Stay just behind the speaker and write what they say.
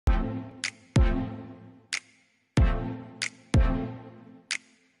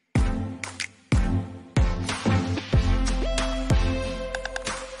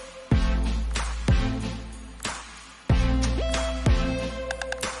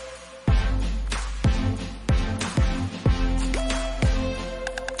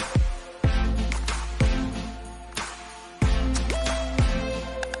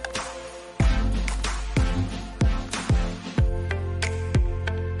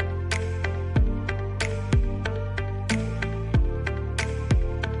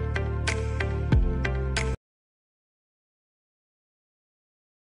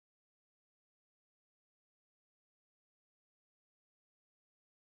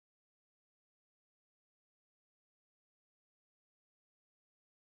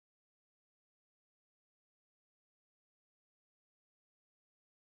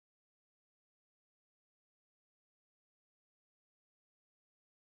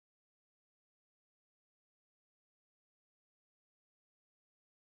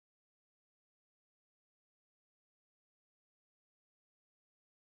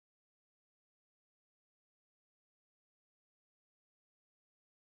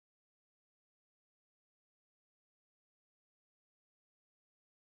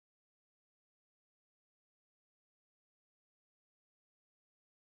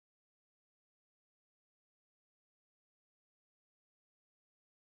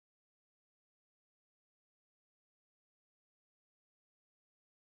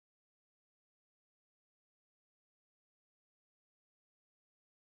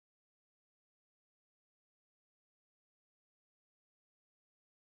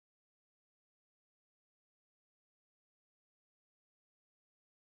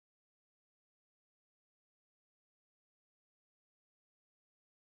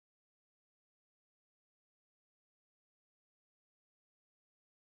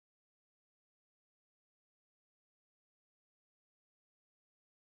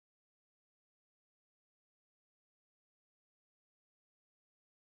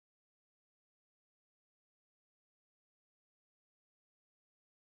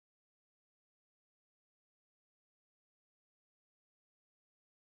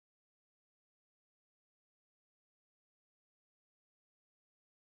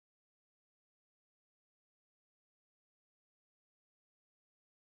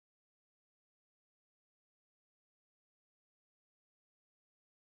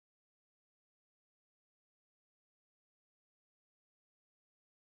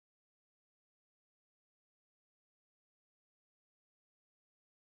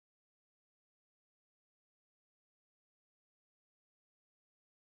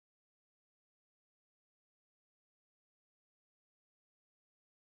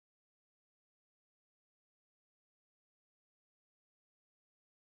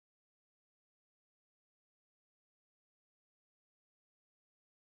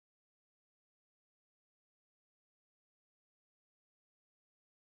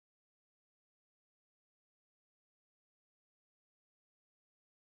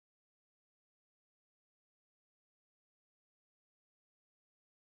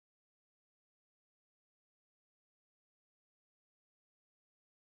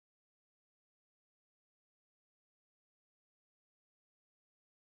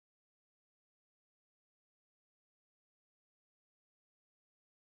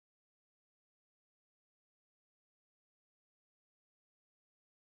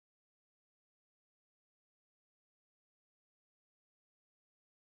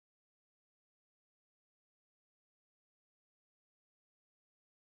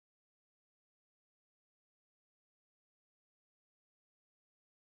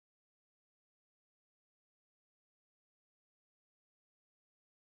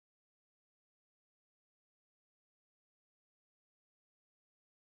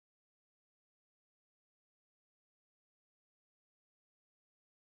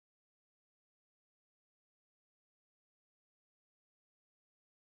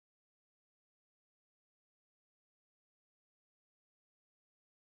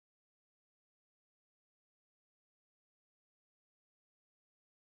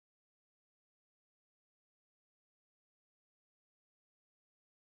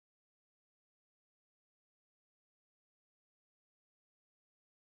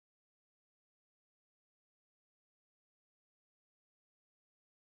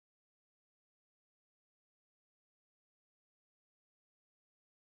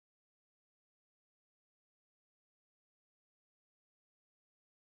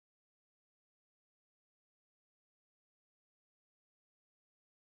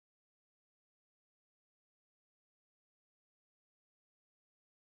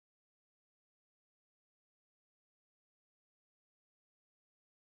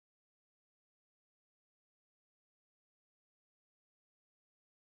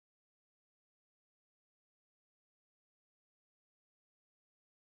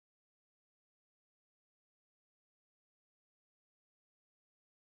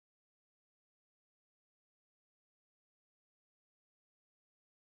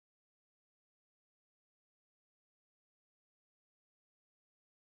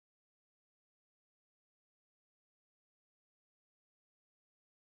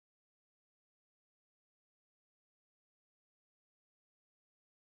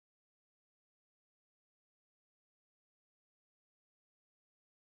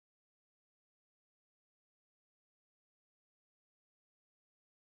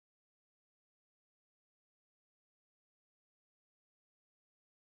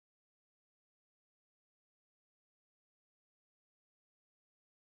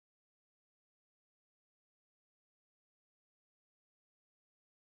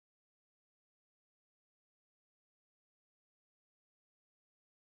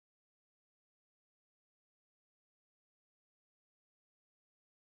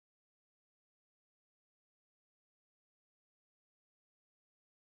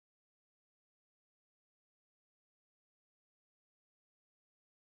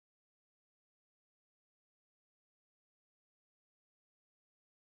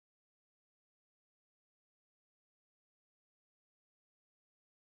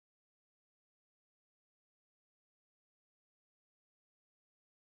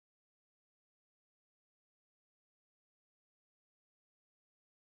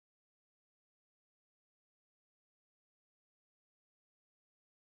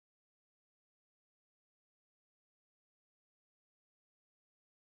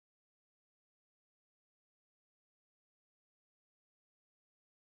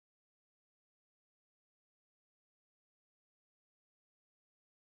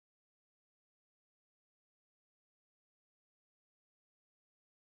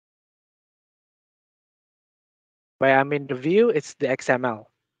By I mean the view, it's the XML.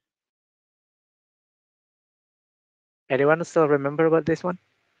 Anyone still remember about this one?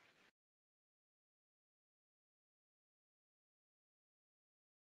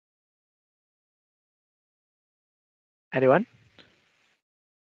 Anyone?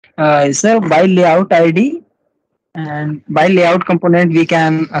 Sir, by layout ID and by layout component, we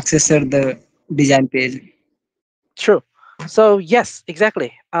can access the design page. True. So yes,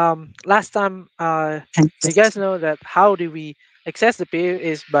 exactly. Last time, you guys know that how do we access the view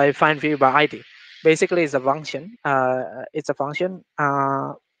is by find view by ID. Basically, it's a function. It's a function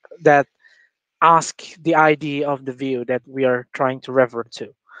that asks the ID of the view that we are trying to refer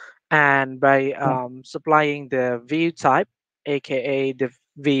to, and by supplying the view type, aka the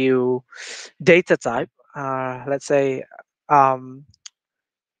view data type, let's say um,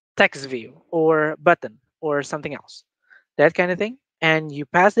 text view or button or something else, that kind of thing, and you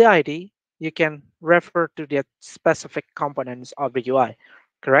pass the ID, you can refer to the specific components of the UI.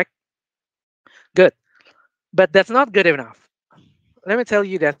 Correct? Good. But that's not good enough. Let me tell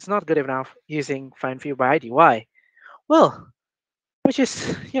you, that's not good enough using find view by ID. Why? Well, which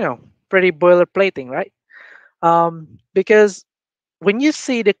is, pretty boilerplating, right? Because when you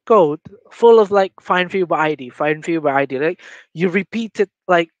see the code full of like find view by ID, find view by ID, like you repeat it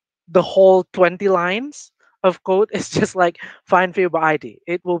like the whole 20 lines of code is just like find view by ID.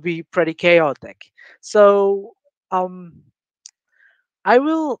 It will be pretty chaotic. So um, I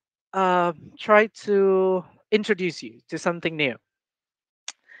will try to introduce you to something new.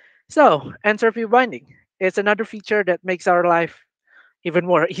 So entropy binding. It's another feature that makes our life even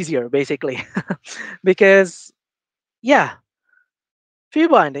more easier, basically, because yeah, view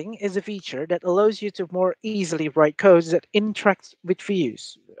binding is a feature that allows you to more easily write codes that interact with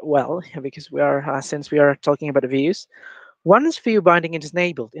views. Well, because we are since we are talking about the views, once view binding is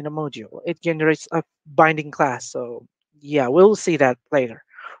enabled in a module, it generates a binding class. So yeah, we'll see that later.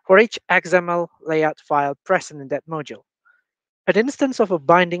 For each XML layout file present in that module, an instance of a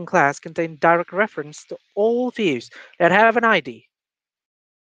binding class contains direct reference to all views that have an ID.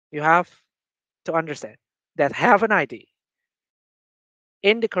 You have to understand that have an ID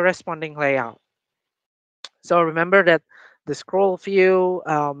in the corresponding layout. So remember that the scroll view,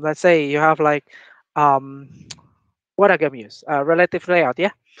 let's say you have like, um, what I can use, relative layout,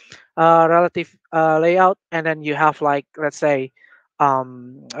 yeah, relative layout, and then you have like, let's say,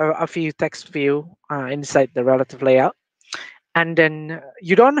 a few text view inside the relative layout, and then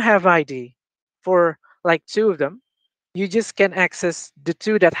you don't have ID for like two of them. You just can access the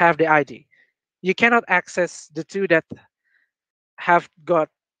two that have the ID. You cannot access the two that have got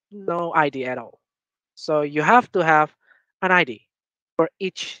no ID at all. So you have to have an ID for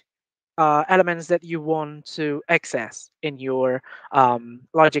each elements that you want to access in your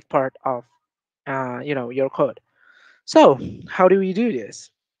logic part of your code. So how do we do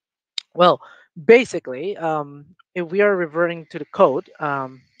this? Well, basically, if we are reverting to the code,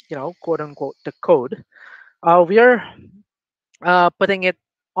 quote unquote the code, we are putting it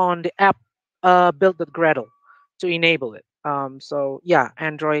on the app build.gradle to enable it. So yeah,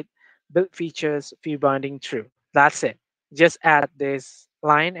 Android build features view binding true. That's it. Just add this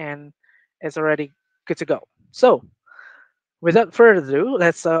line and it's already good to go. So without further ado,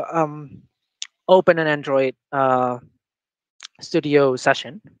 let's open an Android studio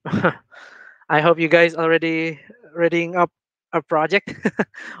session. I hope you guys already reading up a project,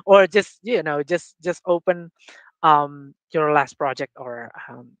 or just just open your last project, or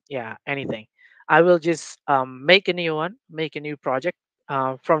yeah, anything. I will just make a new one, make a new project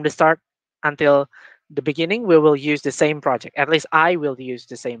from the start until the beginning. We will use the same project. At least I will use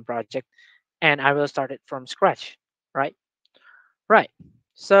the same project, and I will start it from scratch. Right, right.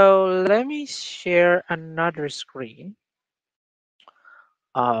 So let me share another screen.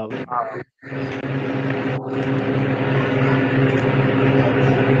 Um,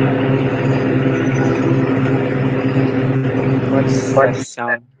 what's that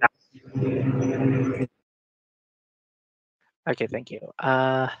sound? Okay, thank you.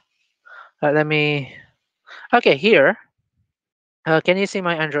 Let me. Okay, here. Can you see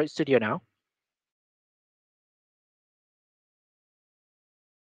my Android Studio now?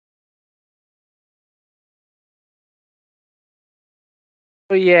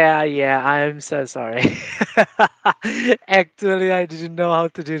 Oh yeah, yeah. I'm so sorry. Actually, I didn't know how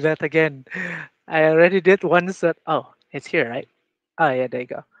to do that again. I already did once. That. Oh, it's here, right? Oh yeah, there you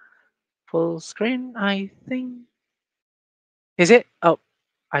go. Full screen. I think. Is it? Oh,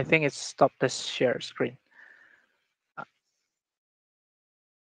 I think it's stopped the share screen. Uh,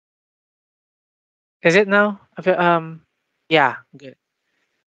 Is it now? Yeah, good.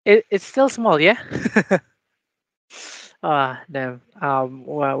 It's still small, yeah. Ah, damn.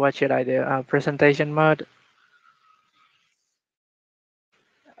 What should I do? Presentation mode,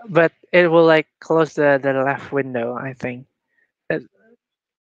 but it will like close the left window, I think. Uh,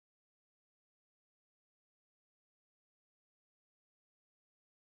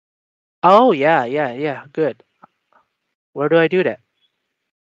 Oh yeah, yeah, yeah. Good. Where do I do that?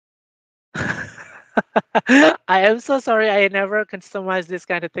 I am so sorry. I never customized this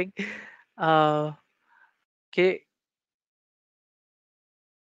kind of thing. Uh, okay.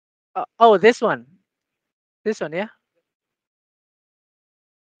 Oh, this one. This one, yeah.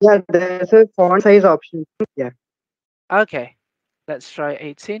 Yeah, there's a font size option. Yeah. Okay. Let's try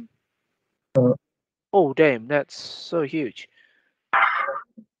 18. Oh, damn, that's so huge.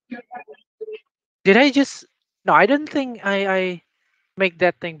 Did I just? No, I don't think I make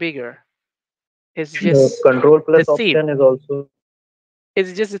that thing bigger. It's just Control the plus theme. option is also.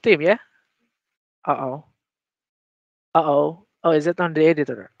 It's just the theme, yeah. Uh oh. Uh oh. Oh, is it on the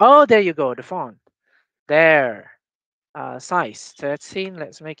editor? Oh, there you go. The font. There. Size 13.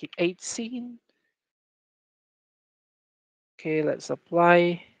 Let's make it 18. Okay, let's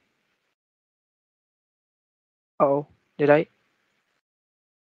apply. Oh, did I?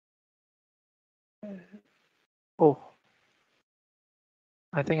 Oh,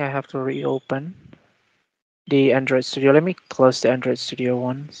 I think I have to reopen the Android Studio. Let me close the Android Studio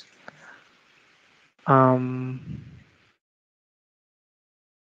once. Um,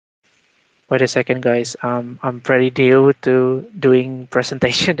 Wait a second, guys. I'm pretty new to doing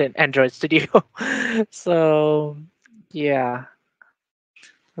presentation in Android Studio, so yeah.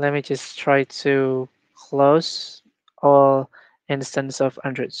 Let me just try to close all instance of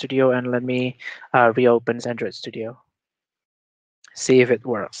Android Studio and let me reopen Android Studio. See if it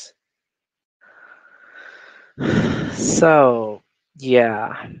works. So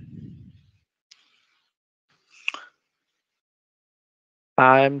yeah,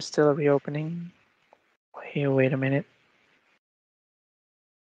 I'm still reopening. Here, wait a minute.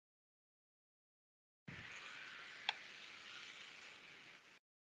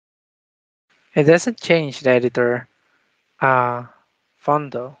 It doesn't change the editor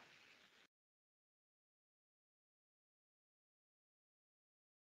font though.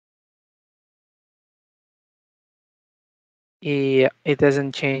 Yeah, it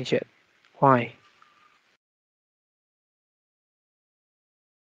doesn't change it. Why?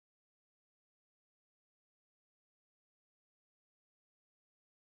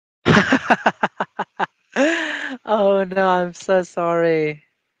 Oh no, I'm so sorry.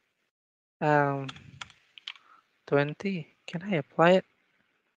 Um, 20. Can I apply it?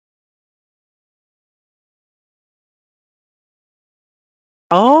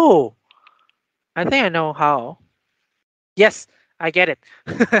 Oh, I think I know how. Yes, I get it.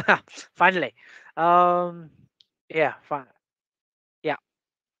 Finally. Um, yeah, yeah,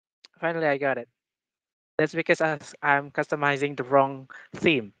 finally I got it. That's because I'm customizing the wrong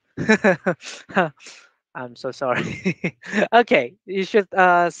theme. I'm so sorry. Okay, you should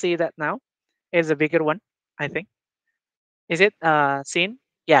see that now. It's a bigger one, I think. Is it seen?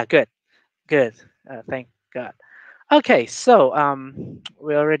 Yeah, good, good. Thank God. Okay, so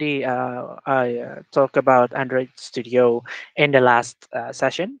we already I talked about Android Studio in the last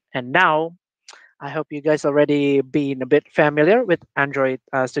session, and now I hope you guys already been a bit familiar with Android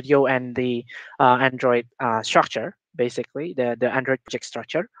Studio and the Android structure, basically the Android project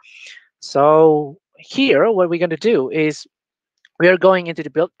structure. So here, what we're going to do is we are going into the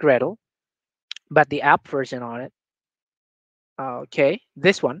build Gradle, but the app version on it. Okay,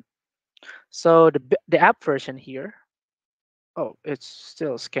 this one. So the app version here. Oh, it's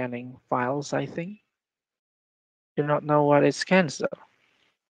still scanning files, I think. Do not know what it scans though.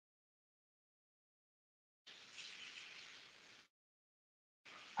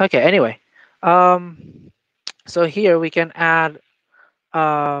 Okay, anyway. Um, so here we can add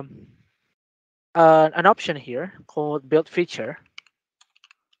um, an option here called build feature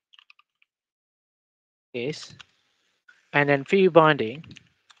is, and then view binding.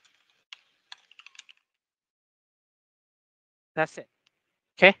 That's it.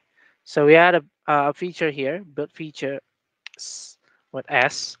 Okay. So we add a feature here, build feature with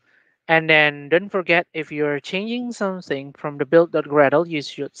S. And then don't forget if you're changing something from the build.gradle, you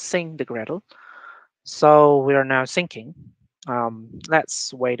should sync the Gradle. So we are now syncing.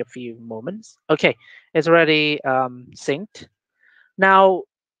 Let's wait a few moments. Okay, it's already synced. Now,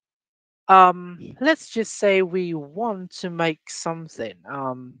 let's just say we want to make something.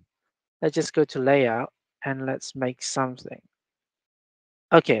 Let's just go to layout and let's make something.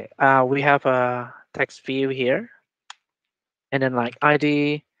 Okay, we have a text view here, and then like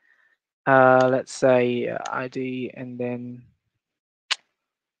ID. let's say ID and then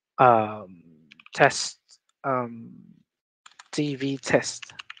um, test TV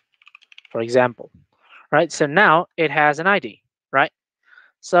test, for example, right? So now it has an ID, right?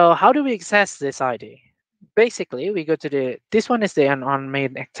 So how do we access this ID? Basically, we go to this one is the on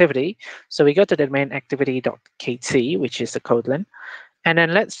main activity. So we go to the main activity.kt, which is the code line. And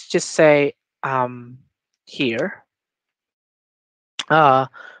then let's just say here, uh,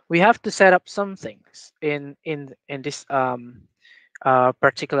 we have to set up some things in this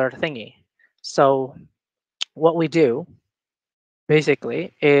particular thingy. So what we do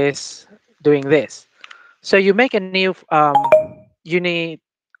basically is doing this. So you make a new you need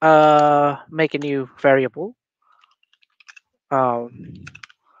make a new variable. Um,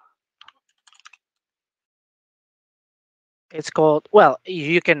 it's called, well,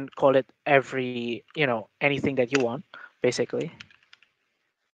 you can call it every, anything that you want, basically.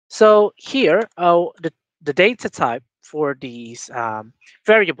 So here, the data type for these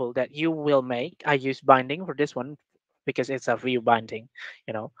variable that you will make, I use binding for this one because it's a view binding,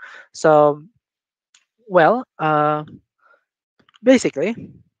 you know. So, well, basically,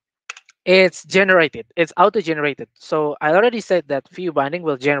 it's generated, it's auto-generated. So I already said that view binding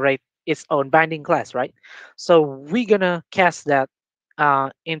will generate its own binding class, right? So we're gonna cast that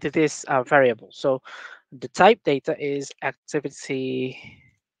into this variable. So the type data is activity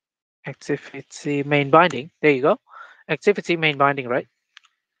main binding. There you go. Activity main binding, right?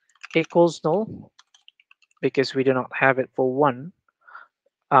 Equals null because we do not have it for one.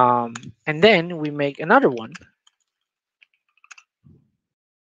 And then we make another one,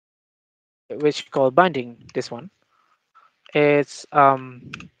 which called binding. This one. It's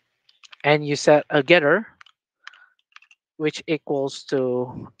and you set a getter which equals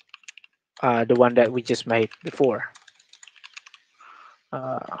to the one that we just made before.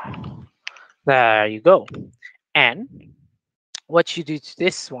 Uh, there you go. And what you do to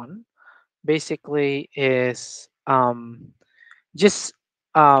this one basically is just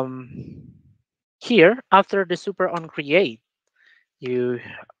um, here after the super on create, you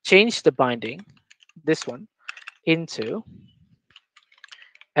change the binding, this one, into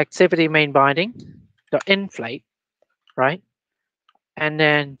activity main binding dot inflate, right? And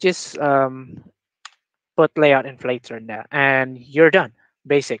then just put layout inflator in there, and you're done,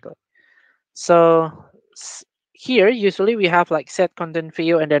 basically. So here, usually we have like set content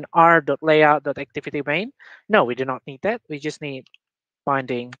view and then r.layout.activity main. No, we do not need that. We just need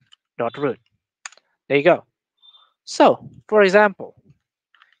binding.root. There you go. So, for example,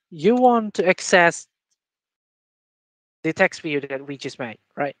 you want to access the text view that we just made,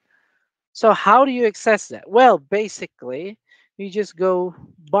 right? So how do you access that? Well, basically, you just go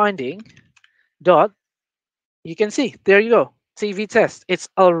binding dot. You can see, there you go, TV test. It's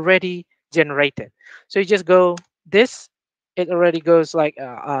already generated. So you just go this, it already goes like,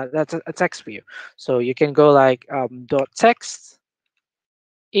 that's a text view. So you can go like dot text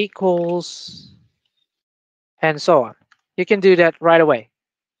equals and so on. You can do that right away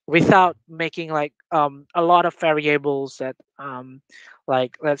without making like a lot of variables that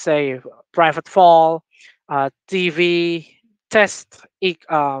like let's say private fall, TV test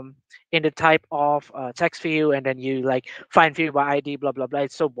in the type of text view, and then you like find view by ID, blah blah blah.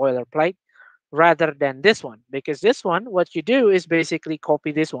 It's so boilerplate rather than this one, because this one, what you do is basically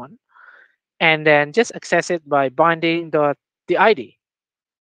copy this one and then just access it by binding the ID.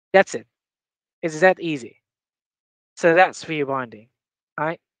 That's it. It's that easy. So that's view binding.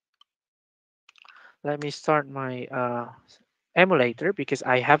 Right. Let me start my emulator because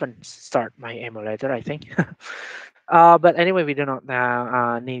I haven't start my emulator, I think. But anyway, we do not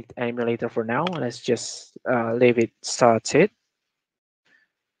need emulator for now. Let's just leave it started.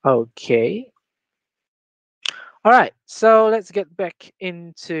 Okay. All right. So let's get back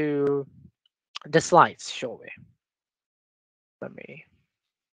into the slides, shall we? Let me.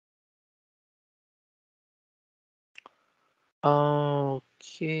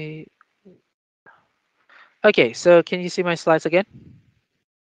 Okay. Okay. So can you see my slides again?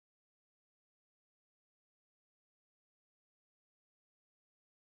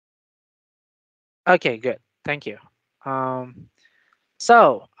 Okay. Good. Thank you.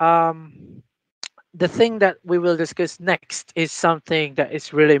 So the thing that we will discuss next is something that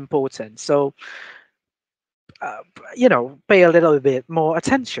is really important. So, pay a little bit more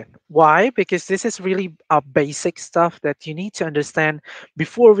attention. Why? Because this is really basic stuff that you need to understand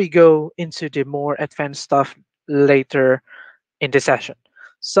before we go into the more advanced stuff later in the session.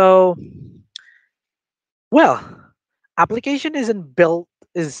 So, well, application isn't built,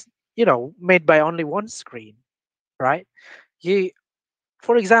 is, made by only one screen, right? You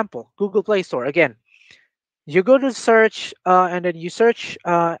for example, Google Play Store again. You go to search and then you search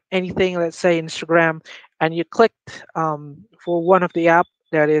anything, let's say Instagram, and you clicked for one of the app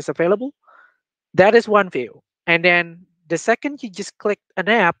that is available. That is one view. And then the second you just click an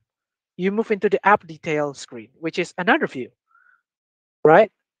app, you move into the app detail screen, which is another view,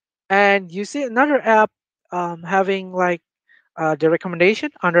 right? And you see another app having like the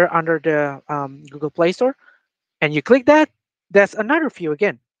recommendation under the Google Play Store, and you click that. That's another view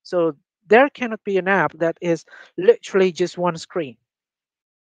again. So there cannot be an app that is literally just one screen.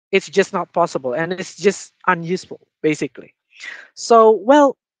 It's just not possible, and it's just unuseful, basically. So,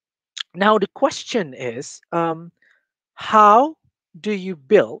 well, now the question is, how do you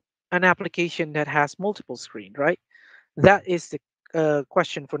build an application that has multiple screen, right? That is the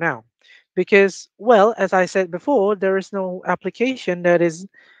question for now. Because, well, as I said before, there is no application that is,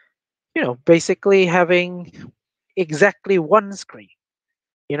 basically having exactly one screen.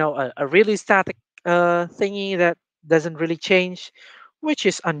 A really static thingy that doesn't really change, which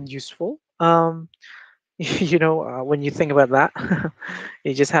is unuseful. When you think about that,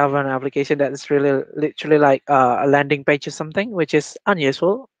 you just have an application that is really literally like a landing page or something, which is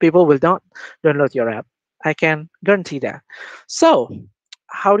unuseful. People will not download your app. I can guarantee that. So,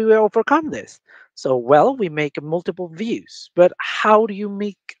 how do we overcome this? So, well, we make multiple views, but how do you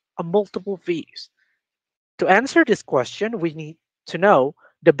make a multiple views? To answer this question, we need to know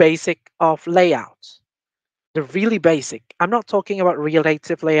the basic of layouts, the really basic. I'm not talking about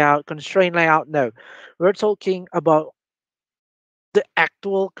relative layout, constraint layout. No, we're talking about the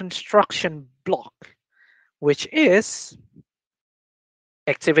actual construction block, which is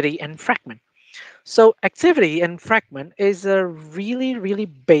activity and fragment. So activity and fragment is a really, really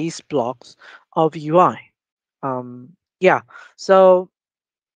base blocks of UI. Yeah, so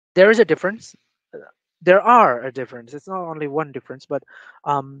there is a difference. There are a difference. It's not only one difference, but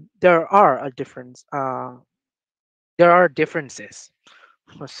there are a difference. There are differences.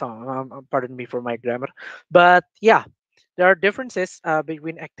 So, pardon me for my grammar, but yeah, there are differences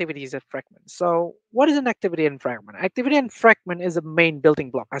between activities and fragments. So, what is an activity and fragment? Activity and fragment is a main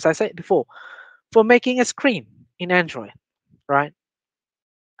building block, as I said before, for making a screen in Android, right?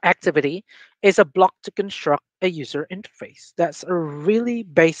 Activity is a block to construct a user interface. That's a really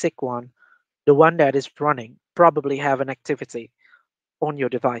basic one. The one that is running probably have an activity on your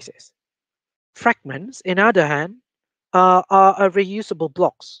devices. Fragments, in other hand, are a reusable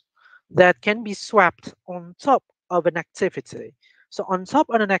blocks that can be swapped on top of an activity. So on top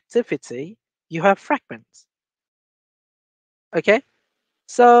of an activity, you have fragments. Okay,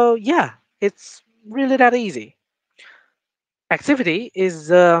 so yeah, it's really that easy. Activity is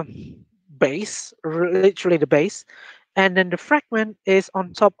the base, literally the base, and then the fragment is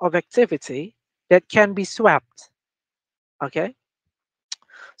on top of activity that can be swapped. Okay,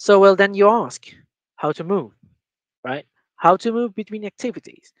 so well, then you ask how to move, right? How to move between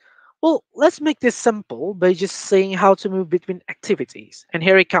activities. Well, let's make this simple by just saying how to move between activities. And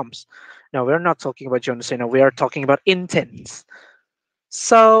here it comes. Now, we're not talking about Jonas, we are talking about intents.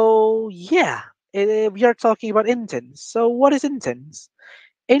 So, yeah, we are talking about intents. So, what is intents?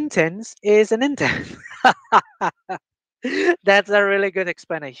 Intents is an intent. That's a really good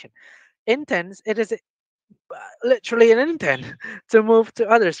explanation. Intents, it is literally an intent to move to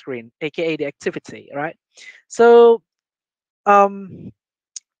other screen, aka the activity, right? So, um,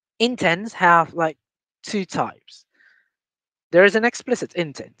 intents have like two types. There is an explicit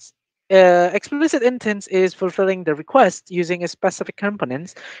intent. Explicit intent is fulfilling the request using a specific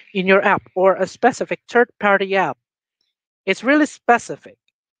components in your app or a specific third-party app. It's really specific.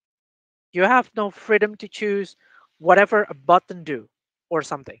 You have no freedom to choose whatever a button do or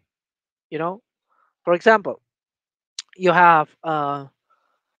something. You know, for example, you have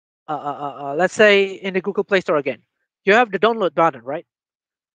let's say in the Google Play Store again, you have the download button, right?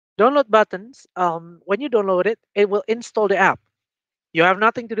 Download buttons. When you download it, it will install the app. You have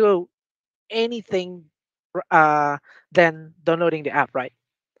nothing to do anything uh, than downloading the app, right?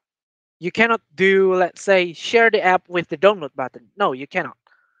 You cannot do, let's say, share the app with the download button. No, you cannot,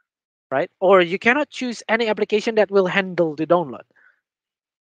 right? Or you cannot choose any application that will handle the download,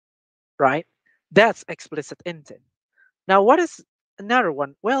 right? That's explicit intent. Now, what is another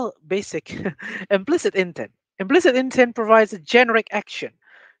one? Well, basic implicit intent. Implicit intent provides a generic action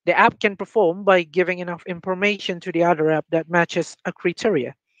the app can perform by giving enough information to the other app that matches a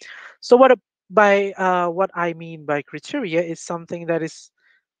criteria. So what I mean by criteria is something that is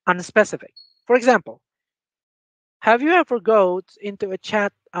unspecific. For example, have you ever into a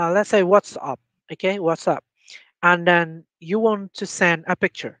chat, let's say WhatsApp, okay, WhatsApp, and then you want to send a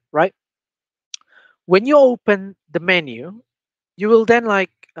picture, right? When you open the menu, you will then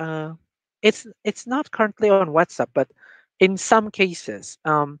like it's not currently on WhatsApp, but in some cases,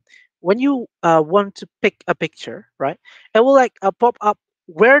 when you want to pick a picture, right, it will like pop up.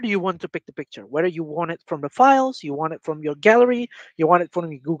 Where do you want to pick the picture? Whether you want it from the files, you want it from your gallery, you want it from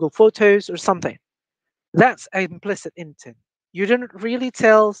your Google Photos or something. That's implicit intent. You didn't really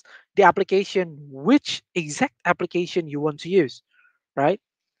tell the application which exact application you want to use, right?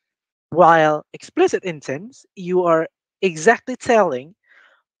 While explicit intents, you are exactly telling,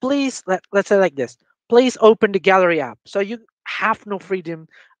 please, let's say like this, please open the gallery app. So you have no freedom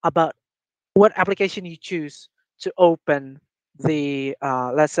about what application you choose to open the,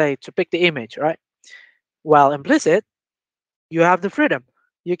 let's say, to pick the image, right? While implicit, you have the freedom.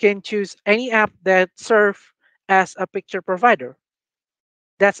 You can choose any app that serve as a picture provider.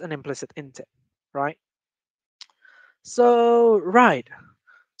 That's an implicit intent, right? So, right.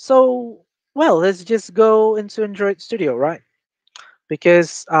 So, well, let's just go into Android Studio, right?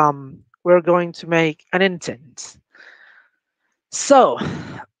 Because we're going to make an intent. So,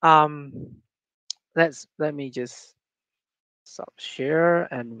 um, let me just stop share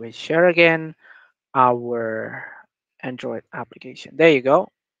and we share again our Android application. There you go.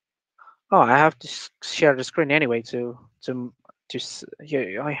 Oh, I have to share the screen anyway to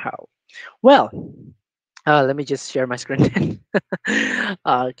here I have. Well, let me just share my screen then.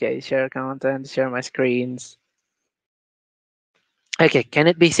 Okay, share content, share my screens. Okay, can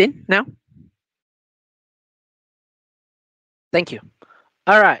it be seen now? Thank you.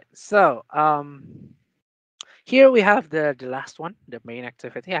 All right, so here we have the last one, the main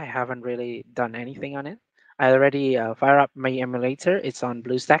activity. I haven't really done anything on it. I already fire up my emulator. It's on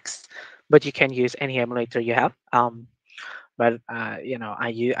BlueStacks, but you can use any emulator you have. But you know,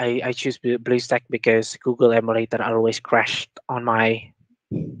 I choose BlueStack because Google emulator always crashed on my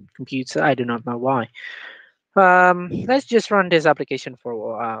computer. I do not know why. Let's just run this application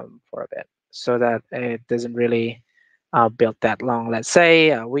for a bit so that it doesn't really build that long. Let's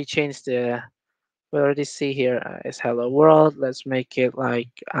say we change the, we already see here is hello world. Let's make it like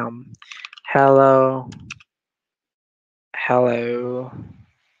hello hello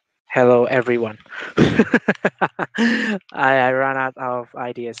hello everyone. I ran out of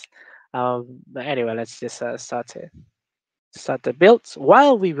ideas. But anyway, let's just start the build.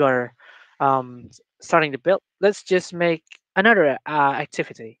 While we were starting the build, let's just make another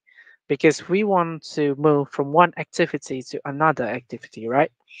activity because we want to move from one activity to another activity,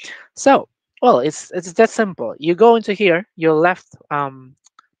 right? So, well, it's that simple. You go into here, your left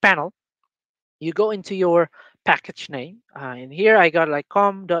panel. You go into your package name. In here, I got like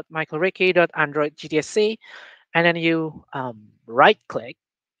com.michaelricky.android GDSC, and then you right click.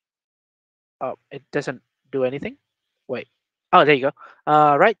 Oh, it doesn't do anything. Wait. Oh, there you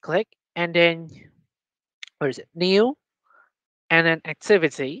go. Right click, and then where is it? New, and then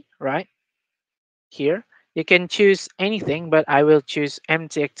activity. Right here, you can choose anything, but I will choose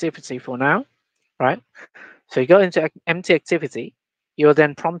empty activity for now. Right. So you go into empty activity. You'll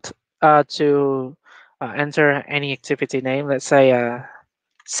then prompt to enter any activity name. Let's say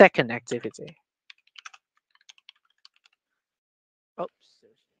second activity.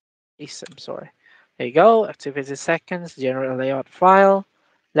 Oops, I'm sorry. There you go. Activity seconds. Generate layout file.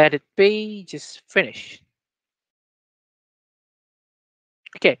 Let it be. Just finish.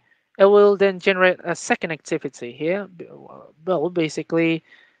 Okay. It will then generate a second activity here. Well, basically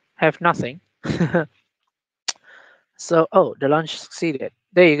have nothing. So, oh, the launch succeeded.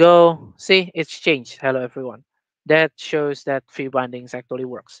 There you go. See, it's changed. Hello, everyone. That shows that view bindings actually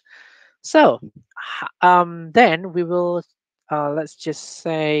works. So, then we will, let's just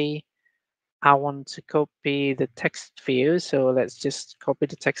say I want to copy the text view. So let's just copy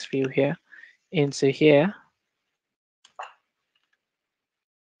the text view here into here.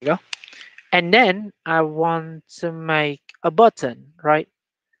 There you go. And then I want to make a button, right?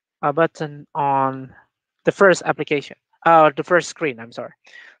 A button on the first application, the first screen, I'm sorry.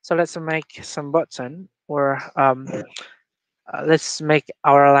 So let's make some button, or let's make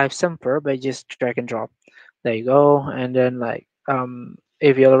our life simpler by just drag and drop. There you go. And then like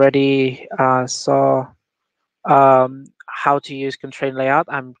if you already saw how to use constraint layout,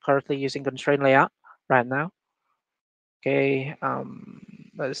 I'm currently using constraint layout right now. Okay,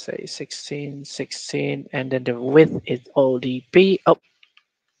 let's say 16 16, and then the width is ODP. Oh,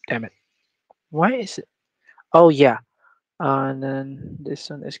 damn it, why is it? Oh yeah. And then this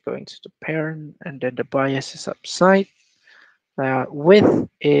one is going to the parent, and then the bias is upside. Width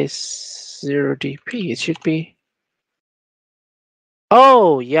is 0 dp. It should be.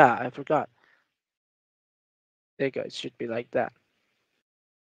 Oh yeah, I forgot. There you go. It should be like that.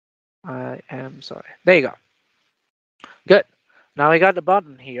 I am sorry. There you go. Good. Now I got the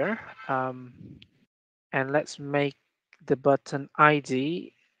button here, and let's make the button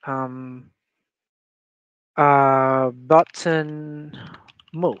ID button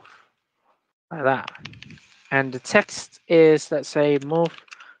move, like that. And the text is, let's say, move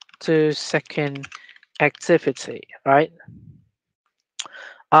to second activity, right?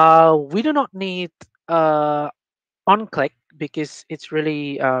 We do not need on click because it's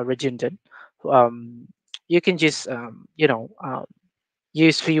really redundant. Um, you can just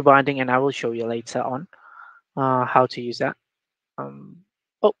use view binding, and I will show you later on how to use that. Um,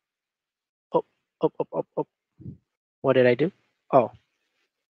 oh, oh, oh, oh, oh, oh. What did I do? Oh,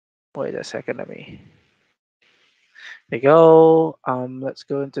 wait a second. There you go. Let's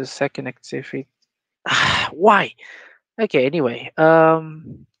go into second activity. Why? Okay. Anyway,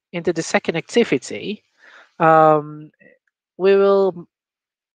 into the second activity, um, we will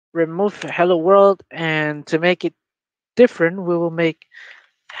remove hello world, and to make it different, we will make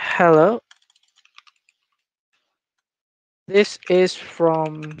hello. This is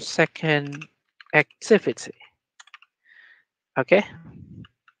from second activity. Okay,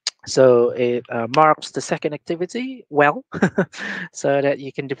 so it marks the second activity well, so that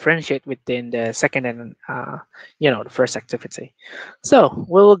you can differentiate within the second and the first activity. So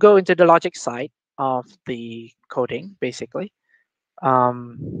we will go into the logic side of the coding, basically.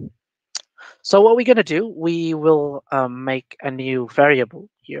 Um, so what we're gonna do, we will make a new variable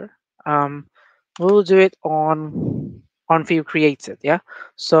here. Um, we'll do it on view created. Yeah.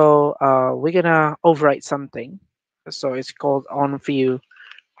 So we're gonna overwrite something. So it's called on view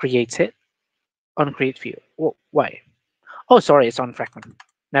created, on create view. Why? Oh, sorry, it's on fragment.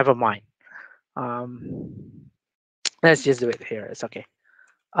 Never mind. Um, let's just do it here. It's okay.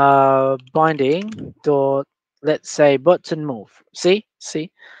 Binding dot, let's say, button move. See.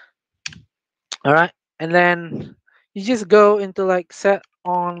 All right, and then you just go into like set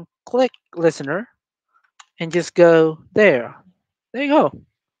on click listener, and just go there. There you go.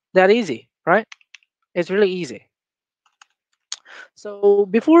 That easy, right? It's really easy. So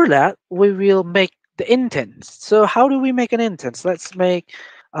before that, we will make the intents. So how do we make an intent? Let's make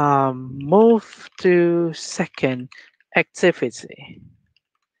move to second activity,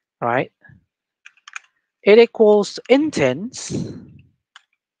 right? It equals intents,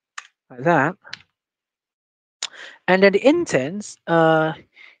 like that. And then the intents,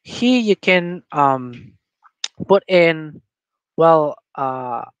 here you can put in, well,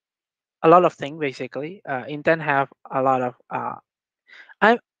 a lot of things basically. Intent have a lot of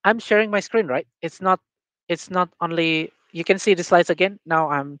I'm sharing my screen, right? It's not only, you can see the slides again. Now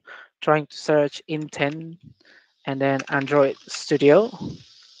I'm trying to search intent and then Android Studio.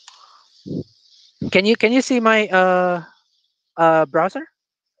 Can you see my browser?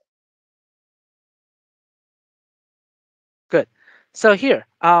 Good. So here,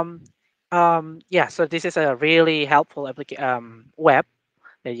 yeah. So this is a really helpful web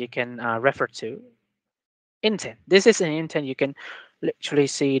that you can refer to. Intent. This is an intent. You can literally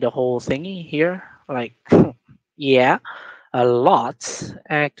see the whole thingy here. Like, yeah, a lot.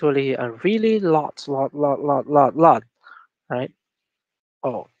 Actually, a really lot. Right?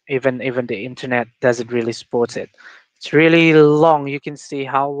 Oh, even the internet doesn't really support it. It's really long. You can see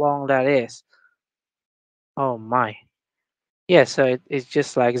how long that is. Oh my. Yeah. So it's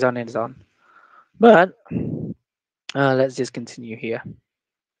just like zone and zone. But let's just continue here.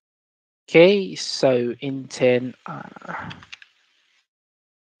 Okay. So intent.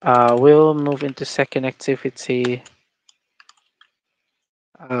 We'll move into second activity.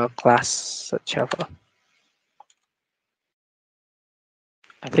 Class Java.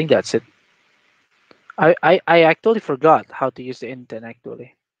 I think that's it. I actually forgot how to use the intent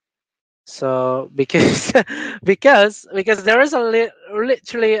actually. So because because there is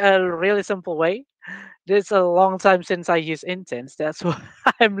literally a really simple way. It's a long time since I use intents. That's why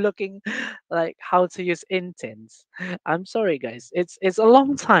I'm looking like how to use intents. I'm sorry guys. It's a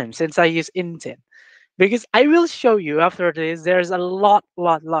long time since I use intent, because I will show you after this. There's a lot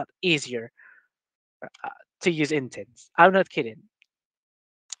easier to use intents. I'm not kidding.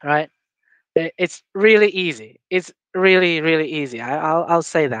 Right? It's really easy. It's really easy. I'll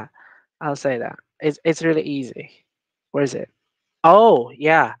say that. I'll say that. It's really easy. Where is it? Oh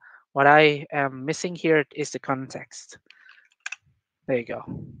yeah. What I am missing here is the context. There you go.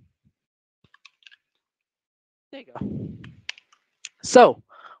 There you go. So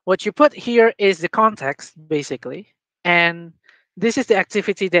what you put here is the context basically, and this is the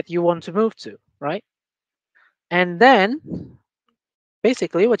activity that you want to move to, right? And then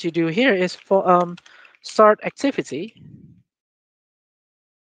basically what you do here is for start activity.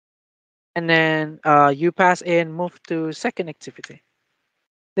 and then you pass in move to second activity.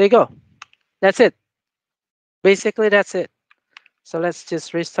 There you go. That's it. Basically, that's it. So let's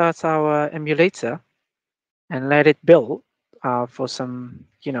just restart our emulator and let it build for some,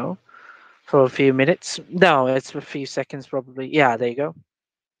 for a few minutes. No, it's for a few seconds probably. Yeah, there you go.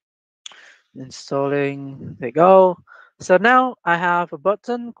 Installing. There you go. So now I have a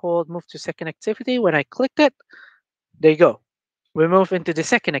button called move to second activity. When I clicked it, there you go. We move into the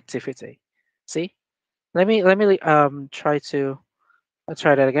second activity. See? Let me try to I'll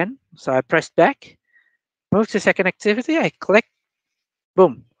try that again. So I pressed back, move to second activity, I click,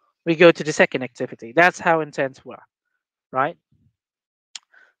 boom. We go to the second activity. That's how intents work, right?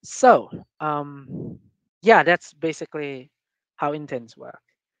 So yeah, that's basically how intents work.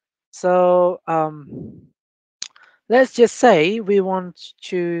 So let's just say we want to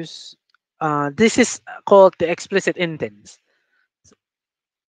choose this is called the explicit intents.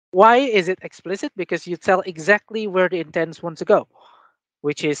 Why is it explicit? Because you tell exactly where the intents want to go,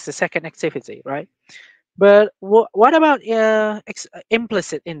 which is the second activity, right? But what about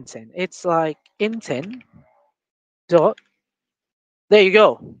implicit intent? It's like intent dot. There you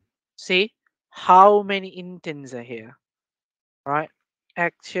go. See how many intents are here, right?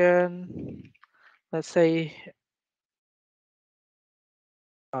 Action. Let's say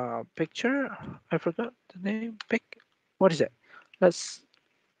picture. I forgot the name. Pic. What is it? Let's.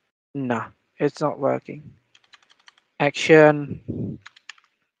 Nah, it's not working. Action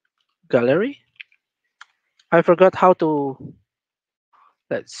gallery. I forgot how to.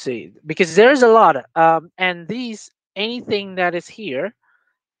 Let's see, because there's a lot. And these anything that is here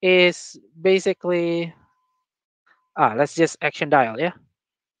is basically let's just action dial, yeah.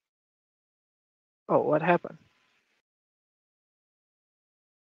 Oh, what happened?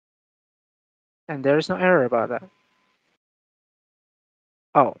 And there is no error about that.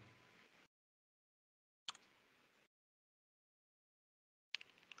 Oh,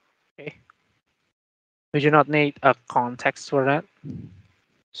 okay. We do not need a context for that,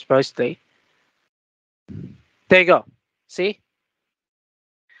 supposedly. There you go. See,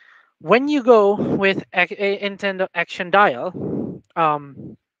 when you go with intent action dial,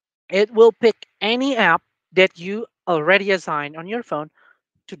 it will pick any app that you already assigned on your phone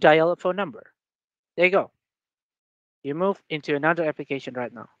to dial a phone number. There you go. You move into another application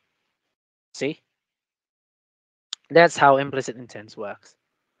right now. See, that's how implicit intent works.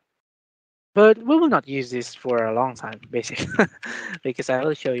 But we will not use this for a long time, basically, because I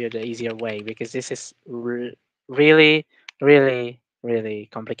will show you the easier way, because this is really, really, really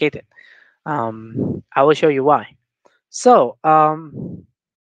complicated. I will show you why. So,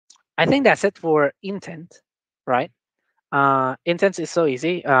 I think that's it for intent, right? Intent is so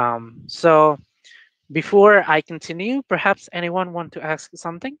easy. So before I continue, perhaps anyone want to ask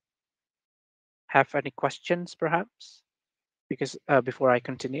something? Have any questions, perhaps? Because before I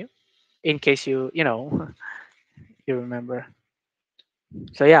continue, in case you you remember.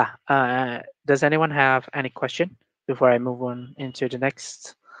 So yeah, does anyone have any question before I move on into the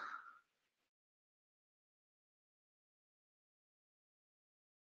next?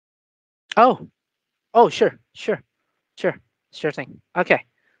 Oh, oh, sure thing. Okay,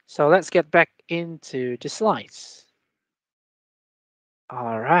 so let's get back into the slides.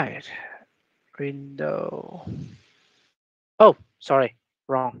 All right, window. Oh, sorry,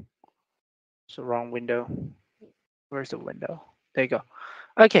 wrong. So wrong window. Where's the window? There you go.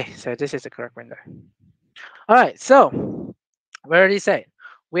 Okay, so this is the correct window. All right, so we already said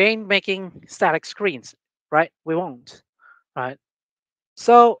we ain't making static screens, right? We won't, right?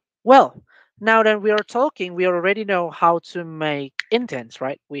 So, well, now that we are talking, we already know how to make intents,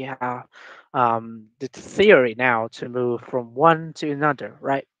 right? We have the theory now to move from one to another,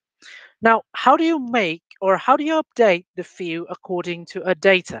 right? Now, how do you make or how do you update the view according to a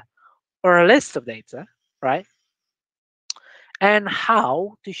data or a list of data, right? And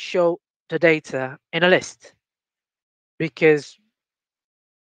how to show the data in a list? Because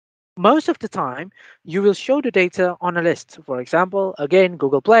most of the time, you will show the data on a list. For example, again,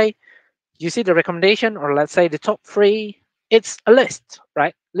 Google Play, you see the recommendation, or let's say the top three, it's a list,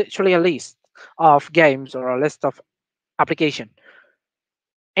 right? Literally a list of games or a list of application.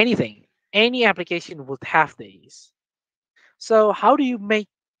 Anything, any application would have these. So how do you make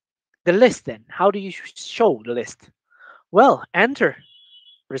the list then? How do you show the list? Well, enter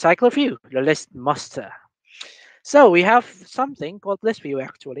RecyclerView, the list master. So we have something called list view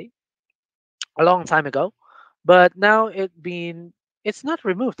actually a long time ago, but now it's not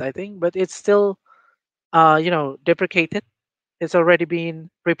removed, I think, but it's still deprecated. It's already been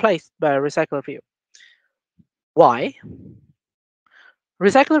replaced by RecyclerView. Why?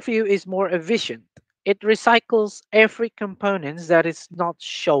 RecyclerView is more efficient. It recycles every component that is not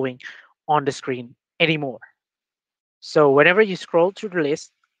showing on the screen anymore. So whenever you scroll through the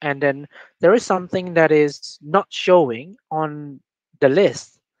list and then there is something that is not showing on the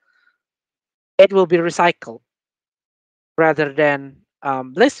list, it will be recycled rather than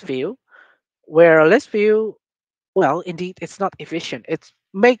list view, where list view, well, indeed, it's not efficient. It's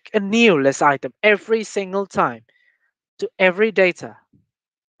make a new list item every single time to every data,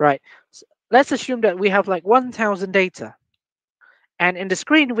 right? So let's assume that we have like 1,000 data, and in the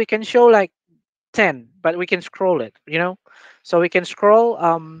screen we can show like 10, but we can scroll it, so we can scroll,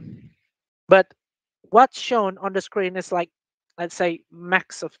 but what's shown on the screen is like, let's say,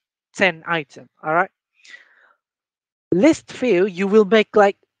 max of 10 items. All right, list view, you will make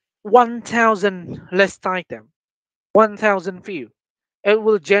like 1,000 list item, 1,000 view. It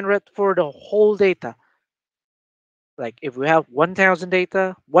will generate for the whole data. Like if we have 1,000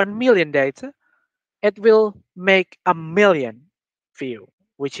 data, 1 million data, it will make a million view,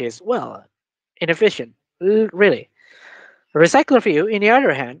 which is, well, inefficient, really. Recycler view, in the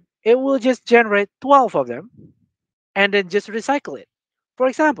other hand, it will just generate 12 of them and then just recycle it. For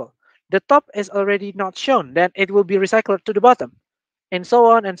example, the top is already not shown, then it will be recycled to the bottom, and so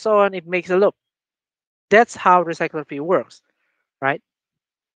on and so on. It makes a loop. That's how recycler view works, right?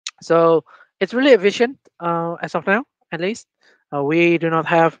 So it's really efficient, as of now, at least. We do not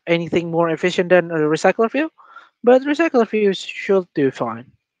have anything more efficient than a recycler view, but recycler view should do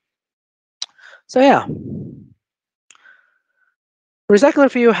fine. So yeah, recycler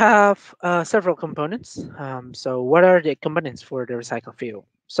view have several components. So what are the components for the recycler view?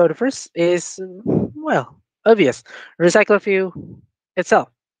 So the first is, well, obvious, recycler view itself,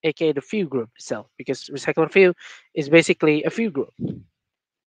 aka the view group itself, because recycler view is basically a view group.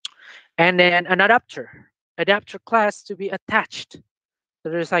 And then an adapter class to be attached to the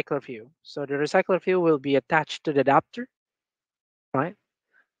recycler view. So the recycler view will be attached to the adapter, right?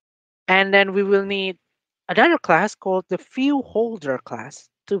 And then we will need another class called the view holder class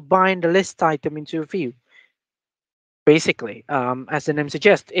to bind the list item into a view. Basically, as the name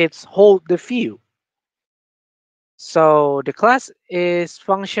suggests, it's hold the view. So the class is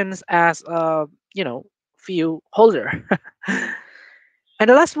functions as a, view holder. And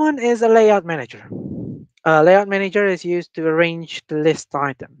the last one is a layout manager. Layout manager is used to arrange the list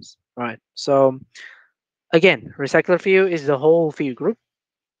items, right? So again, recycler view is the whole view group.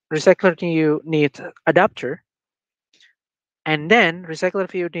 Recycler view needs adapter, and then recycler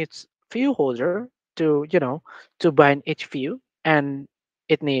view needs view holder to, to bind each view, and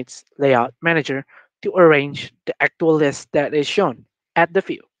it needs layout manager to arrange the actual list that is shown at the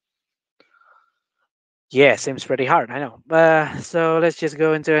view. Yeah, seems pretty hard, I know. So let's just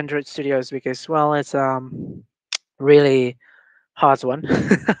go into Android Studios because, well, it's really hard one.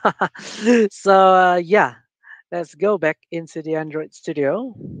 So yeah, let's go back into the Android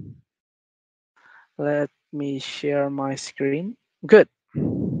Studio. Let me share my screen. Good.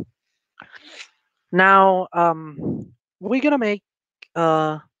 Now we're gonna make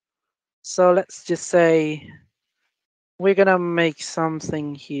so let's just say we're gonna make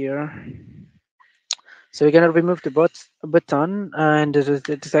something here. So we're gonna remove the button and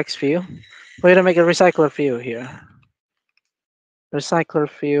the text view. We're gonna make a recycler view here. Recycler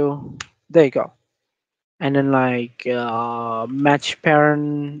view. There you go. And then like match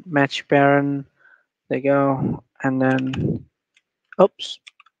parent. There you go. And then oops.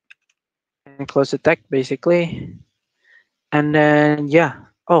 And close the tag basically. And then yeah.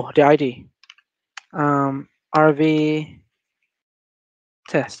 Oh, the ID. RV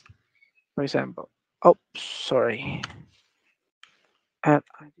test, for example. Oh, sorry. Add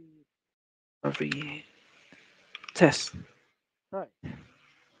ID RV test. Right.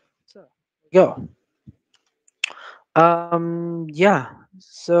 So go. Yeah.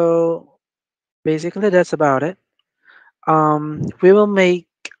 So basically that's about it. We will make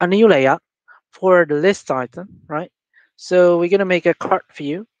a new layout for the list item, right? So we're gonna make a cart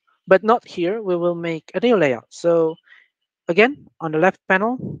view, but not here. We will make a new layout. So again, on the left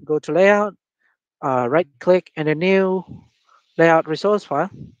panel, go to layout, right click, and a new layout resource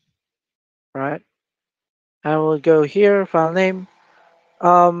file, right? I will go here, file name.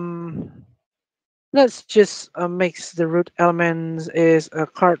 Um, let's just make the root elements is a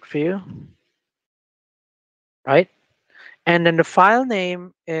cart view, right? And then the file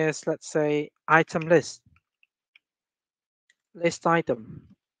name is, let's say, item list item,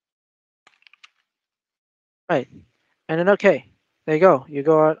 right? And then okay, there you go. You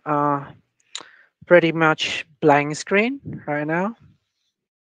got pretty much blank screen right now.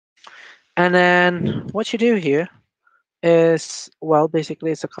 And then what you do here, is, well,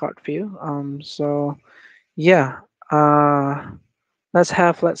 basically it's a card view. So yeah, let's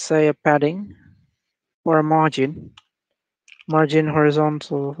have, let's say, a padding or a margin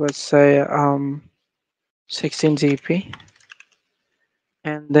horizontal, let's say 16 dp,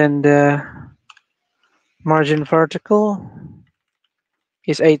 and then the margin vertical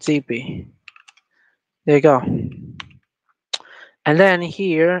is 8 dp. There you go. And then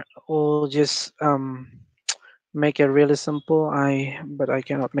here we'll just make it really simple. But I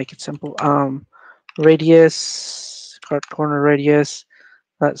cannot make it simple. Radius, card corner radius,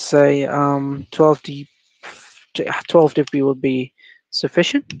 let's say 12 dp. 12 dp will be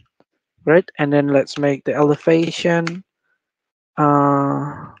sufficient, right? And then let's make the elevation.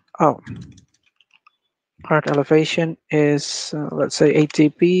 Oh, card elevation is let's say 8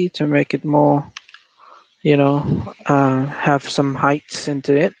 dp to make it more, have some heights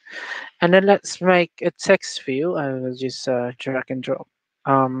into it. And then let's make a text view. I will just drag and drop.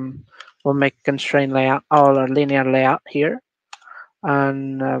 We'll make constraint layout or a linear layout here,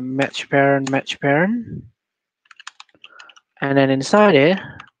 and match parent. And then inside it,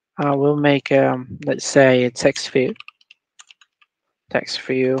 we'll make let's say a text view.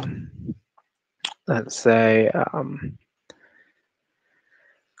 Let's say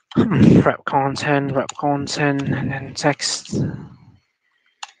wrap content, and then text.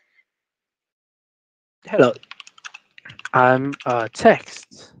 Hello, I'm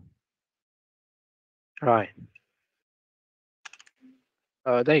text. Right.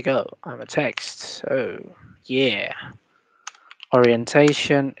 Oh, there you go. I'm a text. So yeah.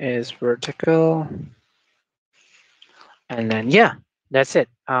 Orientation is vertical. And then yeah, that's it.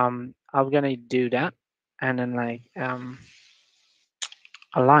 I'm gonna do that, and then like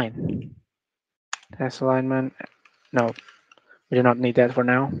align. Test alignment. No, we do not need that for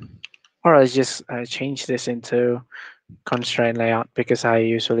now. Or let's just change this into constraint layout, because I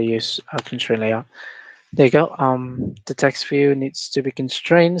usually use a constraint layout. There you go. The text view needs to be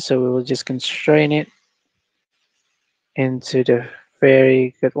constrained, so we will just constrain it into the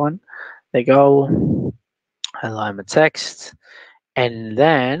very good one. There you go. Align the text, and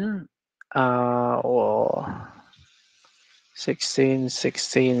then well, 16,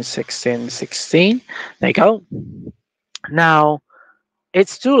 16, 16, 16. There you go. Now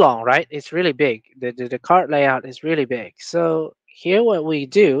it's too long, right? It's really big. The card layout is really big. So here what we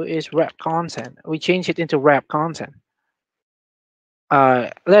do is wrap content. We change it into wrap content.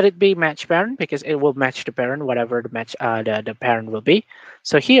 Let it be match parent, because it will match the parent, whatever the match the parent will be.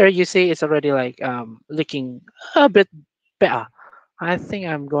 So here you see it's already like looking a bit better. I think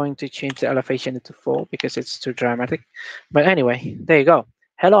I'm going to change the elevation into 4 because it's too dramatic. But anyway, there you go.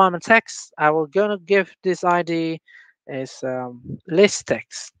 Hello, I'm a text. I will gonna give this ID as list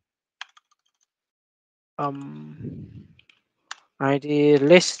text. ID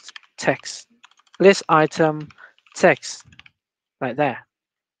list text, list item text, right there.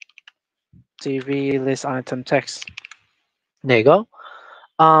 TV list item text. There you go.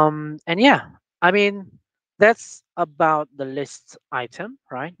 And yeah, I mean, that's about the list item,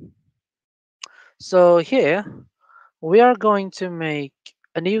 right? So here we are going to make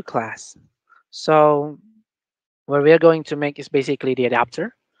a new class. So what we are going to make is basically the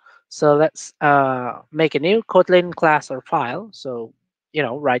adapter. So let's make a new Kotlin class or file. So,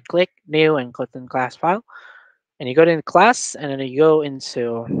 right click, new, and Kotlin class file. And you go to the class, and then you go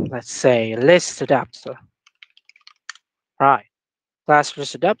into, let's say, list adapter. Right. Class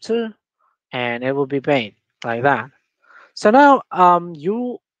list adapter, and it will be made like that. So now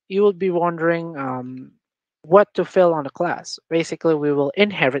you will be wondering what to fill on the class. Basically, we will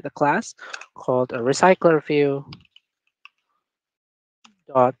inherit a class called a RecyclerView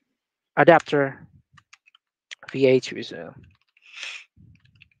dot adapter vh user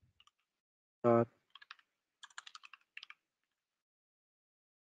dot.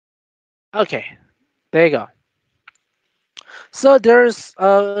 Okay, there you go. So there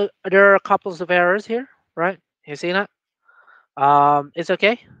are couples of errors here, right? You see that? It's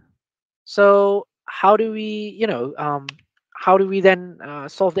okay. So how do we then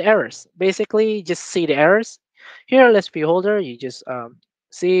solve the errors? Basically, just see the errors. Here, list view holder, you just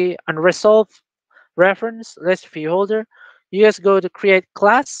see unresolved reference list view holder. You just go to create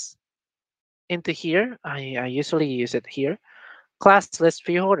class into here. I usually use it here. Class list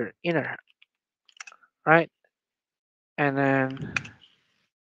view holder inner, right? And then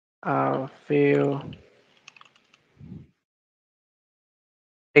view.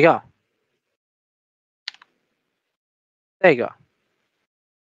 There you go. There you go.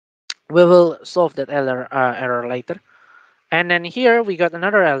 We will solve that error later. And then here we got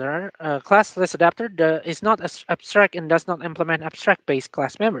another error. Class list adapter is not abstract and does not implement abstract based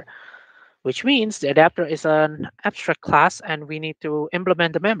class member, which means the adapter is an abstract class and we need to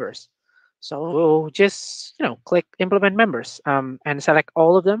implement the members. So we'll just click implement members and select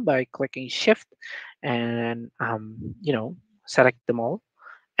all of them by clicking shift and select them all,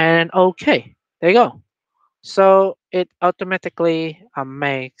 and okay, there you go. So it automatically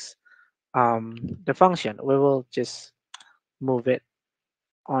makes the function. We will just move it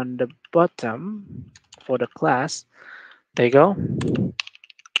on the bottom for the class. There you go.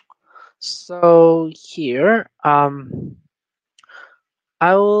 So here I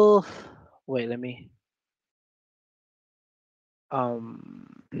will wait, let me um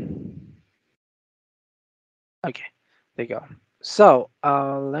okay, there you go. So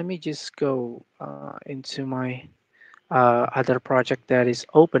let me just go into my other project that is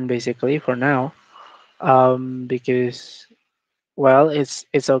open basically for now, because well,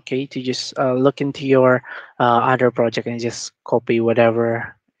 it's okay to just look into your other project and just copy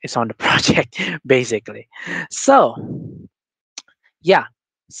whatever is on the project basically. So yeah,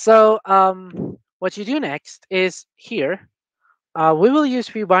 so what you do next is here, we will use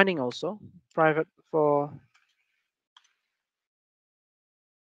view binding also, private for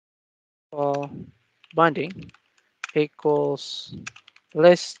binding equals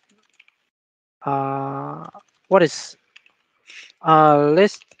list, uh what is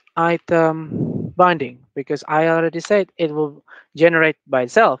list item binding, because I already said it will generate by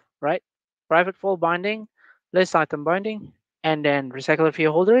itself, right? Private full binding, list item binding, and then recycler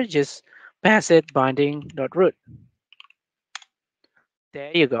view holder, just pass it binding dot root.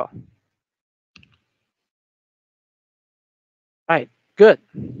 There you go. Right, good.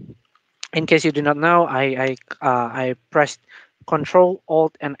 In case you do not know, I pressed Control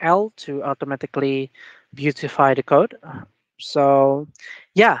Alt and L to automatically beautify the code. So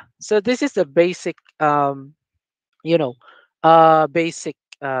yeah, so this is the basic you know basic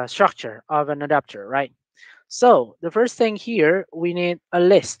structure of an adapter, right? So the first thing here, we need a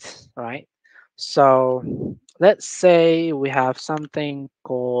list, right? So let's say we have something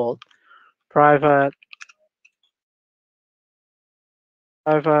called private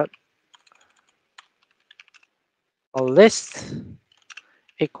private a list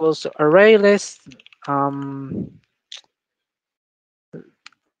equals array list. um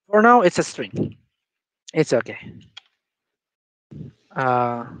for now it's a string, it's okay.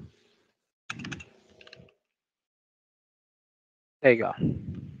 uh there you go.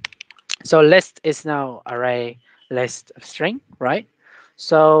 So list is now array list of string, right?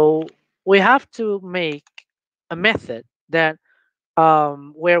 So we have to make a method that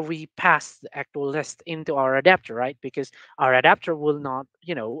where we pass the actual list into our adapter, right? Because our adapter will not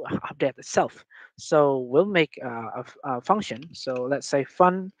update itself. So we'll make a function. So let's say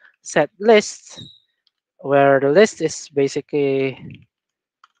fun set list, where the list is basically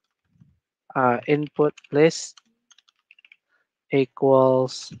input list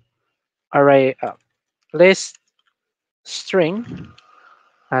equals array list string,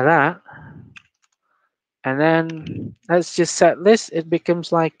 like that. And then let's just set list. It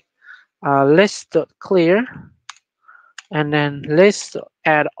becomes like list dot clear, and then list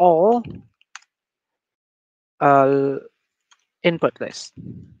add all uh, input list.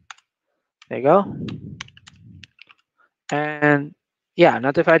 There you go. And yeah,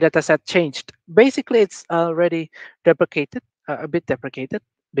 notify dataset changed. Basically, it's already deprecated, a bit deprecated,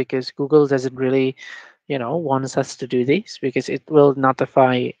 because Google doesn't really wants us to do this, because it will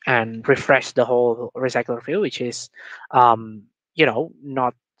notify and refresh the whole recycler view, which is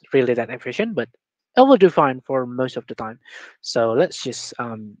not really that efficient, but it will do fine for most of the time. So let's just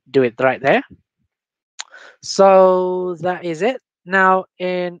do it right there. So that is it. Now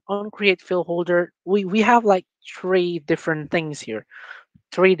in on create field holder, we have like three different things here,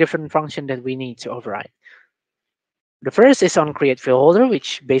 three different functions that we need to override. The first is on create field holder,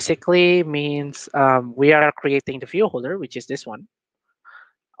 which basically means we are creating the field holder, which is this one.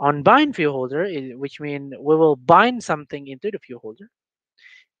 On bind field holder, which means we will bind something into the field holder.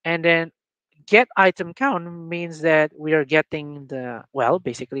 And then get item count means that we are getting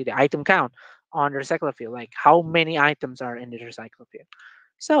basically the item count on the recycler field, like how many items are in the recycler field.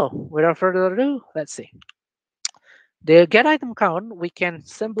 So without further ado, let's see. The get item count, we can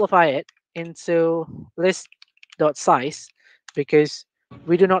simplify it into list.size, because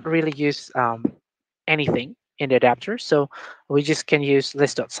we do not really use anything in the adapter. So we just can use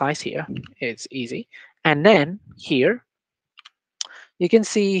list.size here. It's easy. And then here, you can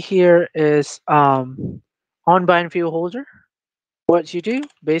see here is on bind field holder. What you do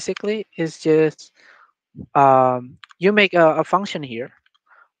basically is just you make a function here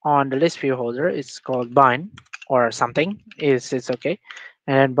on the list view holder. It's called bind or something. It's okay,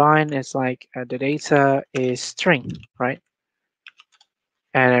 and then bind is like the data is string, right?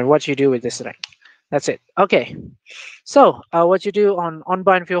 And then what you do with this string. That's it. Okay. So what you do on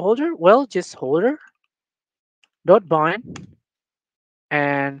bind view holder? Well, just holder dot bind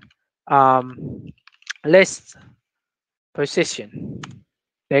and list position.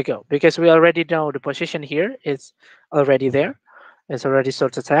 There you go. Because we already know the position here is already there. It's already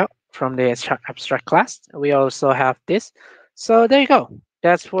sorted out from the abstract class. We also have this. So there you go.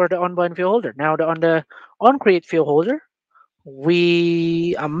 That's for the on bind view holder. Now on the on create view holder,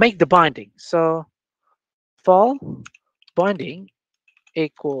 we make the binding. So fall binding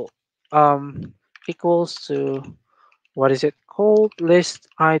equal equals to, what is it called, list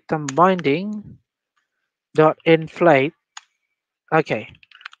item binding dot inflate. Okay,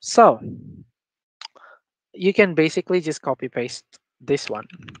 so you can basically just copy paste this one.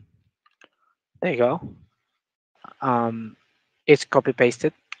 There you go. It's copy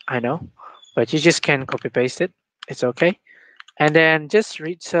pasted, I know, but you just can copy paste it. It's okay. And then just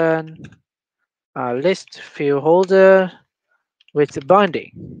return list view holder with the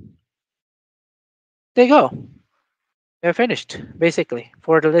binding. There you go. They're finished, basically,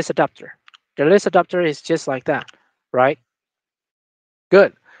 for the list adapter. The list adapter is just like that, right?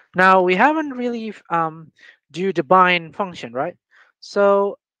 Good. Now we haven't really do the bind function, right?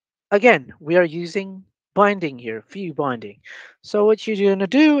 So again, we are using binding here, view binding. So what you're gonna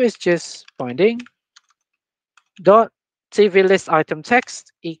do is just binding dot CV list item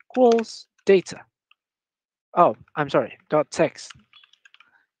text equals data. Oh, I'm sorry, dot text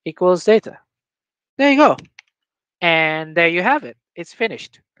equals data. There you go. And there you have it. It's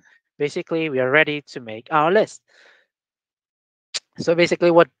finished. Basically, we are ready to make our list. So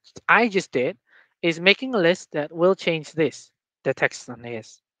basically what I just did is making a list that will change this, the text on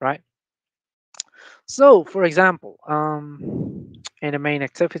this, right? So for example, in the main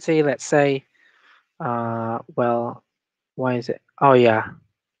activity, let's say, well, why is it? Oh yeah,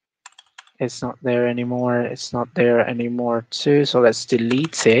 it's not there anymore. It's not there anymore too. So let's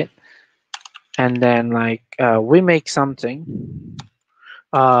delete it. And then like we make something.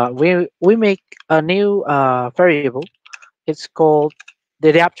 We make a new variable. It's called the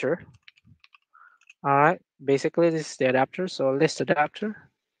adapter. All right. Basically, this is the adapter. So list adapter.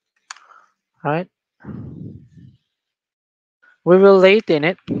 All right. We will late in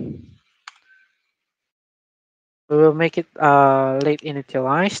it. We will make it late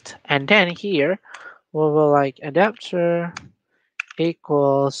initialized, and then here we will like adapter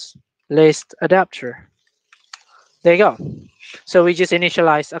equals list adapter. There you go. So we just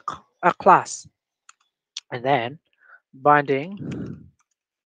initialize a class, and then binding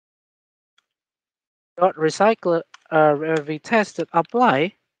dot recycle we tested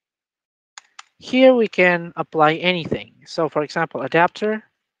apply. Here we can apply anything. So for example, adapter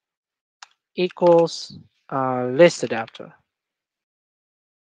equals list adapter.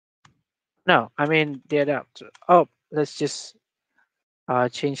 No, I mean the adapter. Oh, let's just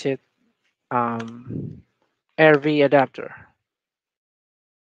change it. RV adapter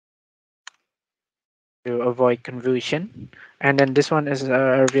to avoid confusion. And then this one is a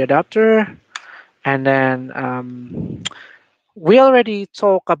RV adapter. And then we already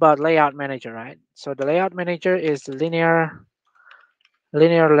talked about layout manager, right? So the layout manager is the linear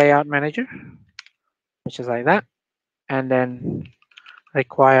layout manager, which is like that. And then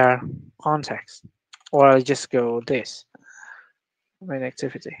require context, or I'll just go this main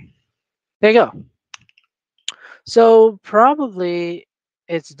activity. There you go. So probably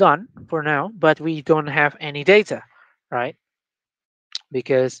it's done for now, but we don't have any data, right?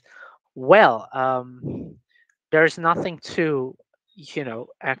 Because, well, there's nothing to,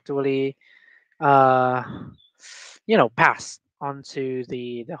 actually, uh, pass onto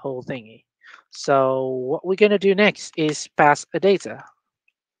the whole thingy. So what we're gonna do next is pass a data.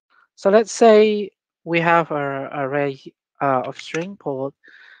 So let's say we have an array of string called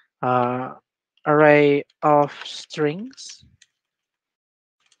uh, array of strings.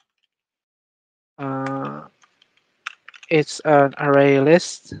 Uh, it's an array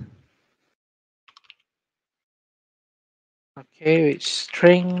list. Okay, with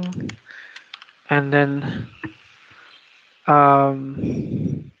string, and then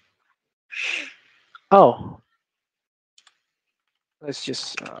oh, let's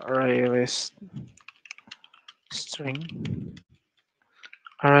just array list string,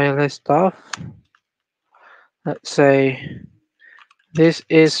 array list of. Let's say this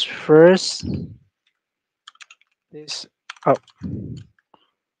is first. This, oh,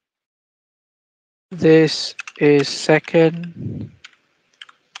 This is second.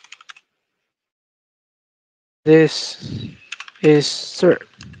 This is third.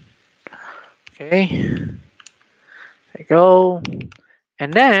 Okay, there you go.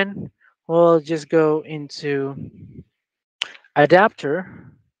 And then we'll just go into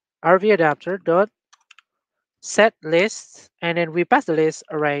adapter, RV adapter dot set list, and then we pass the list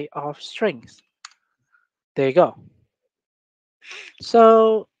array of strings. There you go.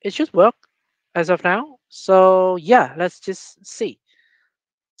 So it should work as of now. So yeah, let's just see.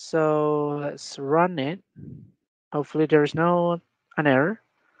 So let's run it. Hopefully there's no an error.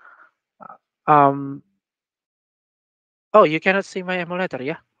 Um. Oh, you cannot see my emulator,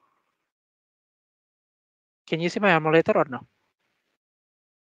 yeah? Can you see my emulator or no?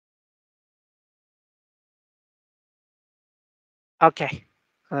 Okay.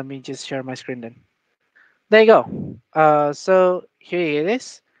 Let me just share my screen then. There you go. So here it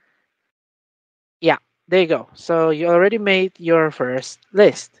is. Yeah, there you go. So you already made your first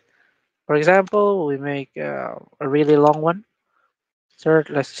list. For example, we make a really long one. Third,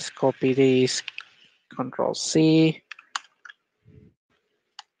 let's just copy this. Control C.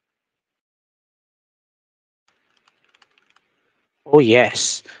 Oh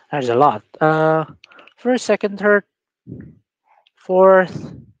yes, there's a lot. First, second, third,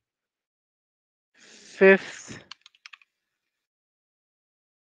 fourth, fifth,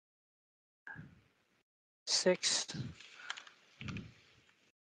 sixth,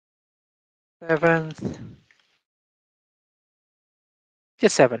 seventh.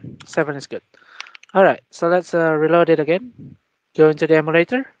 Just seven. Seven is good. All right, so let's reload it again. Go into the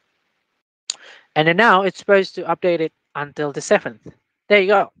emulator, and then now it's supposed to update it until the 7th. There you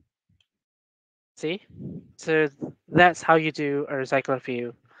go. See? So that's how you do a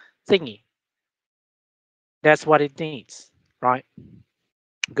RecyclerView thingy. That's what it needs, right?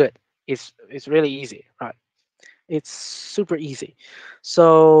 Good. It's really easy, right? It's super easy.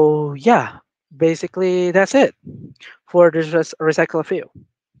 So yeah, basically that's it for this RecyclerView.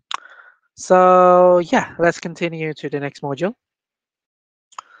 So yeah, let's continue to the next module.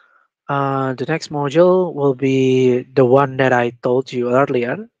 The next module will be the one that I told you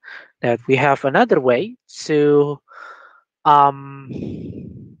earlier, that we have another way um,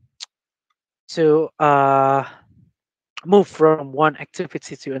 to move from one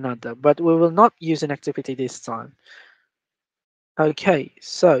activity to another, but we will not use an activity this time. Okay,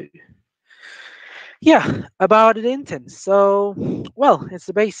 so yeah, about the intents. So, well, it's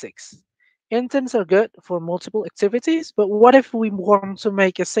the basics. Intents are good for multiple activities, but what if we want to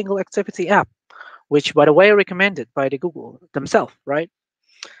make a single activity app, which, by the way, recommended by the Google themselves, right?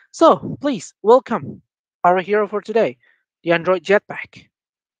 So, please welcome our hero for today, the Android Jetpack.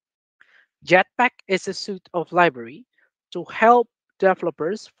 Jetpack is a suite of library to help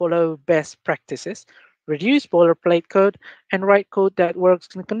developers follow best practices, reduce boilerplate code, and write code that works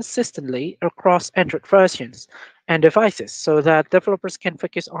consistently across Android versions and devices so that developers can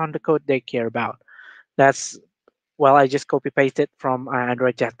focus on the code they care about. That's, well, I just copy pasted from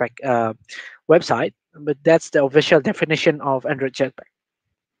Android Jetpack website, but that's the official definition of Android Jetpack.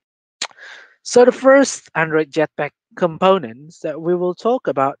 So the first Android Jetpack components that we will talk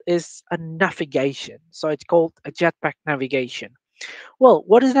about is a navigation. So it's called a Jetpack navigation. Well,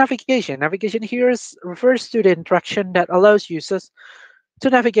 what is navigation? Navigation here refers to the interaction that allows users to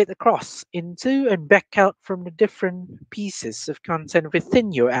navigate across, into, and back out from the different pieces of content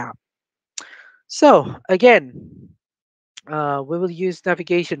within your app. So again, we will use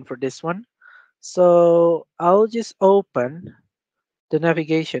navigation for this one. So I'll just open the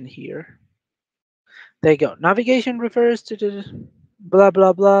navigation here. There you go. Navigation refers to the blah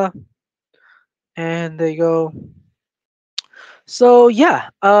blah blah, and there you go. So yeah,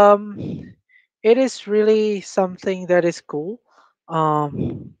 it is really something that is cool.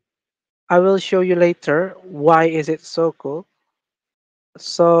 Um, I will show you later why is it so cool.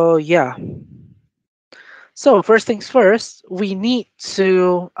 So yeah. So first things first, we need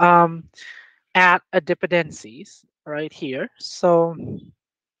to add a dependencies right here. So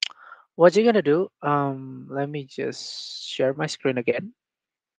what you're gonna do? Let me just share my screen again.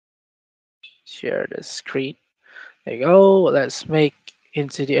 Share the screen. There you go. Let's make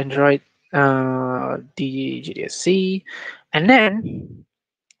into the Android the GDSC, and then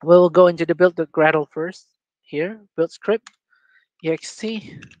we'll go into the build.gradle first. Here, build script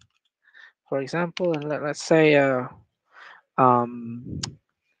ext, for example, and let's say um,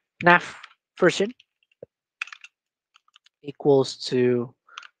 nav version equals to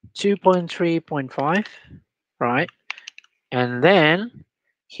 2.3.5, right? And then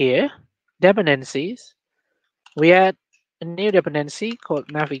here, dependencies, we add a new dependency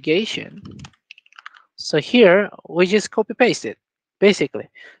called navigation. So here we just copy paste it basically.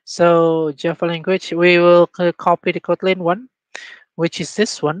 So Java language, we will copy the Kotlin one, which is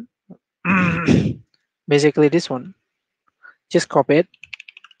this one. Basically this one. Just copy it.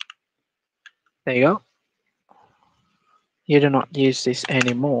 There you go. You do not use this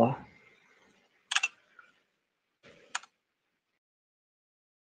anymore.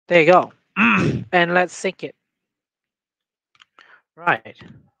 There you go. And let's sync it. Right.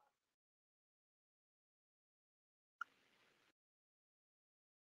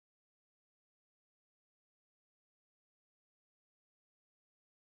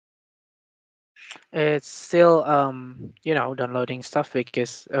 It's still downloading stuff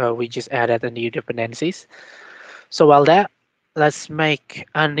because we just added a new dependencies. So while that, let's make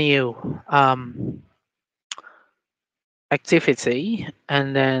a new activity,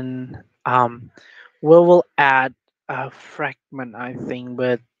 and then we will add a fragment, I think,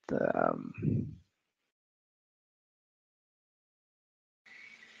 but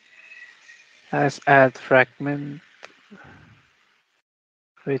let's add fragment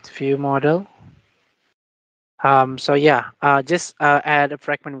with view model. So yeah, just add a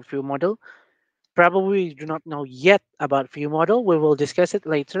fragment with view model. Probably we do not know yet about view model. We will discuss it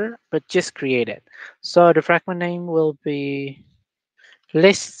later, but just create it. So the fragment name will be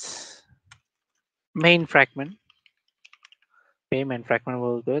list main fragment. Okay, main fragment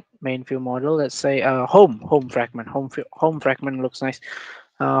will good. Main view model. Let's say home fragment. Home fragment looks nice.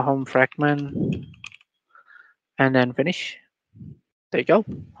 Home fragment, and then finish. There you go.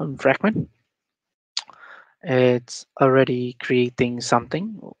 Home fragment. It's already creating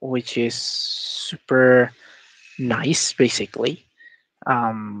something which is super nice, basically.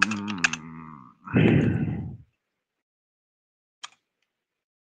 Um,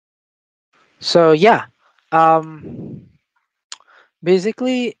 so yeah, um,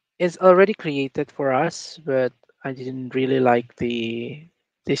 basically it's already created for us, but I didn't really like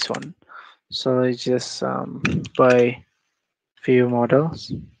this one, so it's just by view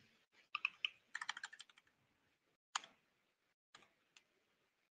models.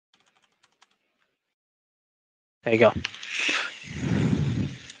 There you go.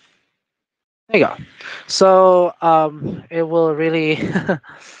 There you go. So it will really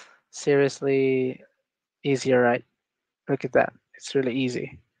seriously easier, right? Look at that. It's really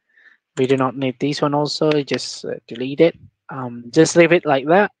easy. We do not need this one also. Just delete it. Just leave it like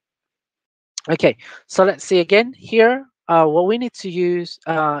that. Okay. So let's see again here. What we need to use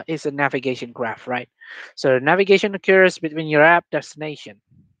is a navigation graph, right? So navigation occurs between your app destination,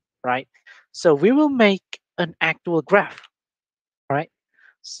 right? So we will make an actual graph, right?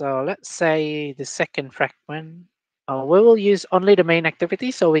 So let's say the second fragment, we will use only the main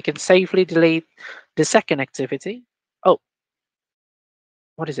activity so we can safely delete the second activity. Oh,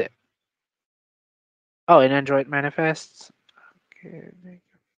 what is it? Oh, in Android manifests. Okay,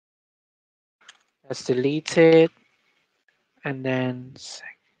 let's delete it. And then,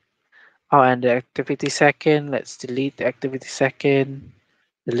 oh, and the activity second, let's delete the activity second.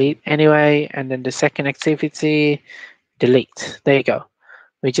 Delete anyway. And then the second activity, delete. There you go.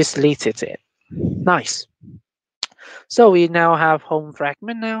 We just deleted it. Nice. So we now have home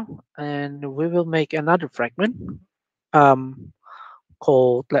fragment now, and we will make another fragment um,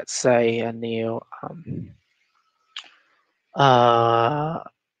 called, let's say, a new uh,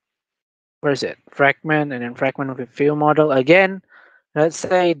 where is it? Fragment, and then fragment with view model again. Let's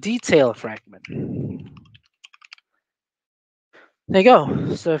say detail fragment. There you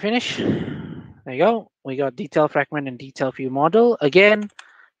go. So finish. There you go. We got detail fragment and detail view model again.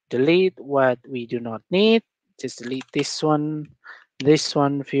 Delete what we do not need. Just delete this one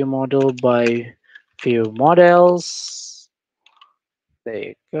view model by view models. There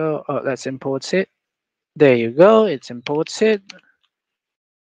you go. Oh, let's import it. There you go. It's imports it.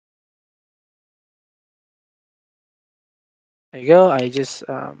 There you go. I just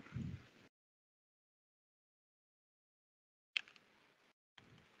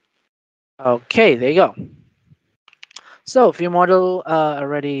okay. There you go. So view model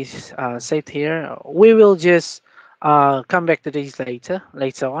already saved here. We will just come back to these later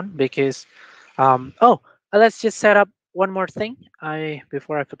on because oh, let's just set up one more thing.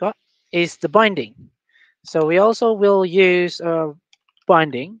 Before I forgot is the binding. So we also will use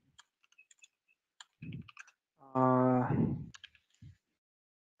binding uh,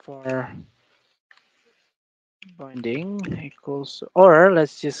 for binding equals, or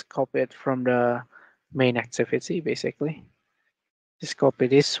let's just copy it from the main activity basically. Just copy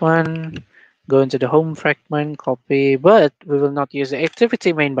this one, go into the home fragment, copy, but we will not use the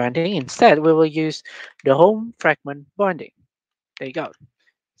activity main binding. Instead, we will use the home fragment binding. There you go.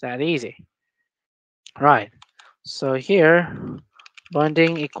 It's that easy. Right. So here,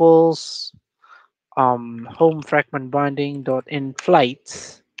 binding equals home fragment binding dot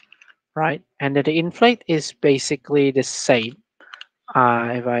inflate, right? And then the inflate is basically the same,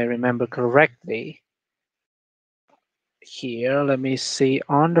 if I remember correctly. Here, let me see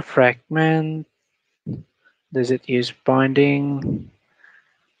on the fragment. Does it use binding?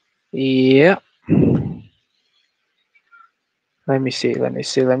 Yeah. Let me see. Let me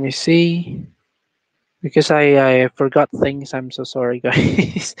see. Let me see. Because I forgot things. I'm so sorry,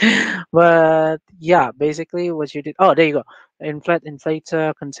 guys. But yeah, basically what you did. Oh, there you go.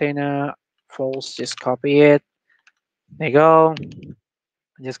 Inflator container false. Just copy it. There you go.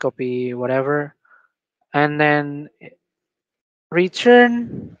 Just copy whatever, and then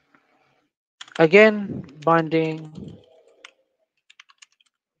return again binding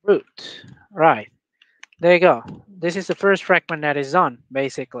root. Right. There you go. This is the first fragment that is done,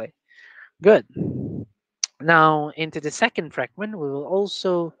 basically. Good. Now into the second fragment, we will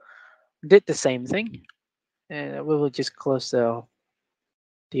also did the same thing. We will just close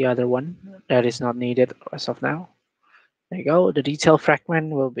the other one that is not needed as of now. There you go. The detail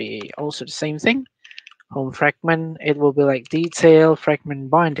fragment will be also the same thing. Home fragment, it will be like detail fragment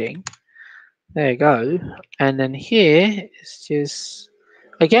binding. There you go. And then here is just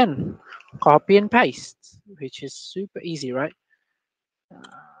again copy and paste, which is super easy, right?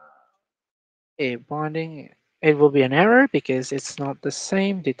 A binding, it will be an error because it's not the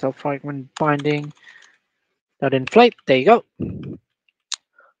same. Detail fragment binding dot inflate. There you go.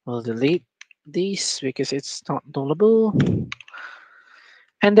 We'll delete these because it's not nullable.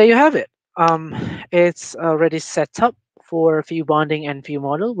 And there you have it. It's already set up for view bonding and view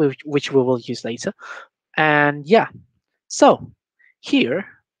model, which we will use later. And yeah, so here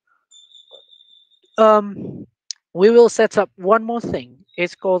um, we will set up one more thing.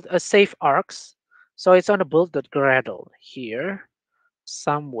 It's called a save arcs. So it's on a build.gradle here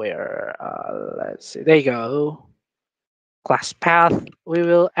somewhere. Let's see. There you go. Class path. We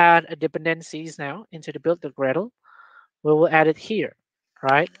will add a dependencies now into the build.gradle. We will add it here,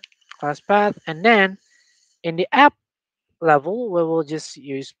 right? Class path, and then in the app level, we will just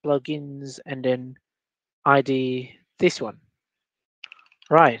use plugins and then ID this one,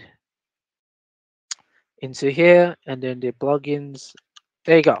 right? Into here, and then the plugins.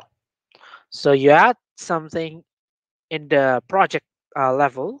 There you go. So you add something in the project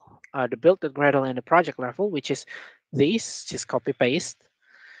level, the build.gradle in the project level, which is these. Just copy paste,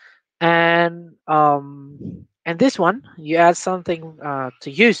 and this one you add something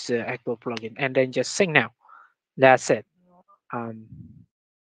to use the actual plugin, and then just sing now. That's it. Um,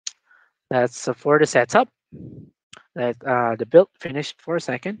 that's for the setup. Let the build finished for a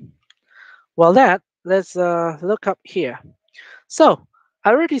second. While that, let's look up here. So I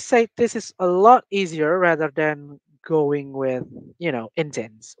already said this is a lot easier rather than going with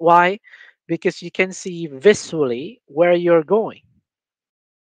intents. Why? Because you can see visually where you're going,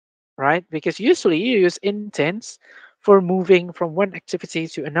 right? Because usually you use intents for moving from one activity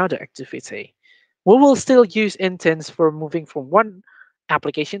to another activity. We will still use intents for moving from one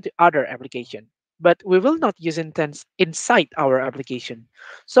application to other application, but we will not use intents inside our application.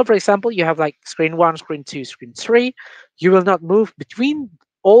 So for example, you have like screen 1, screen 2, screen 3. You will not move between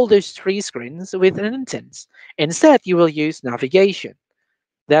all those three screens with an intent. Instead, you will use navigation.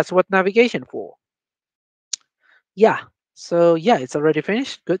 That's what navigation for. Yeah. So yeah, it's already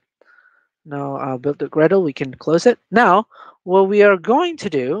finished. Good. Now I'll build the Gradle. We can close it. Now, what we are going to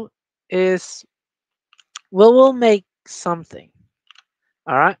do is we will make something.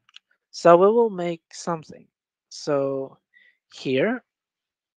 All right. So we will make something. So here,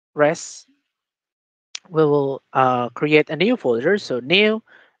 res, we will create a new folder. So new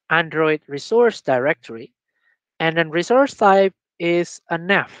Android resource directory. And then resource type is a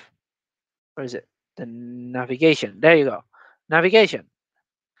nav. Where is it? The navigation. There you go. Navigation.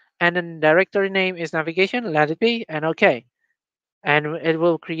 And then directory name is navigation. Let it be. And okay. And it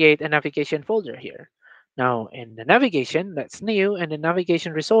will create a navigation folder here. Now in the navigation, that's new, and the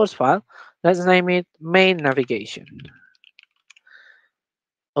navigation resource file, let's name it main navigation.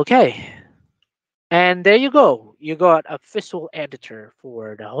 Okay, and there you go. You got a visual editor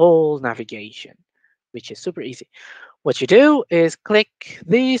for the whole navigation, which is super easy. What you do is click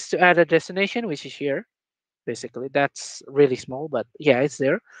these to add a destination, which is here. Basically, that's really small, but yeah, it's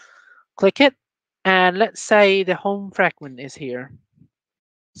there. Click it, and let's say the home fragment is here.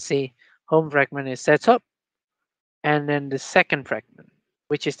 See, home fragment is set up, and then the second fragment,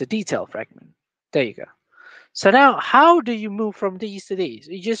 which is the detail fragment. There you go. So now, how do you move from these to these?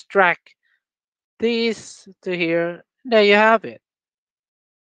 You just drag these to here. There you have it.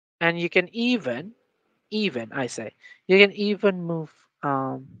 And you can even even, I say, you can even move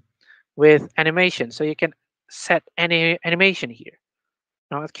with animation. So you can set any animation here.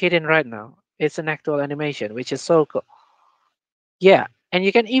 Not kidding right now. It's an actual animation, which is so cool. Yeah, and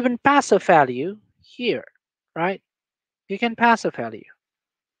you can even pass a value here, right? You can pass a value,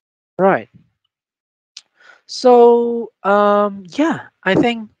 right? So yeah, I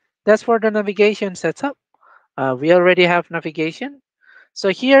think that's for the navigation setup. We already have navigation. So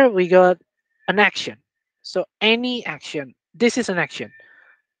here we got an action. So any action, this is an action.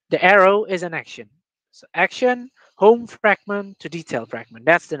 The arrow is an action. So action, home fragment to detail fragment.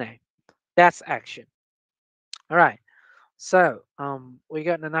 That's the name. That's action. All right. So we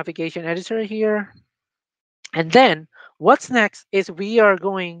got the navigation editor here. And then what's next is we are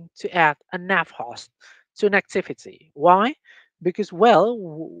going to add a nav host to an activity. Why? Because, well,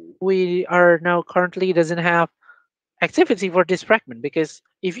 we are now currently doesn't have activity for this fragment, because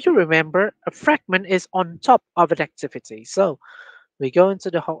if you remember, a fragment is on top of an activity. So we go into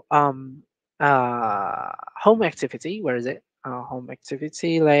the home activity. Where is it? Home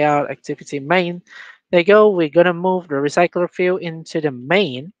activity, layout, activity main. There you go. We're gonna move the recycler field into the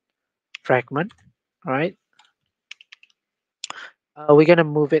main fragment, right? We're gonna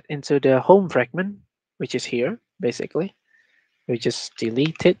move it into the home fragment, which is here. Basically, we just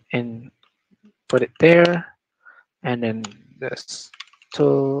delete it and put it there, and then this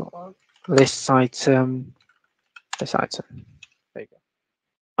to list item, this item. There you go.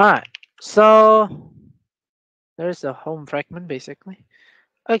 All right. So there's a home fragment basically.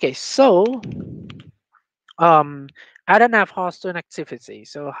 Okay, so um add a nav host to an activity.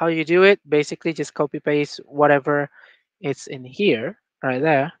 So how you do it, basically just copy paste whatever it's in here right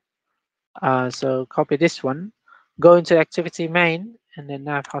there. So copy this one, go into activity main, and then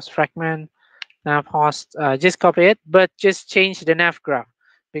nav host fragment, nav host, just copy it, but just change the nav graph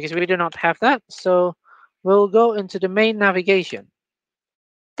because we do not have that. So we'll go into the main navigation.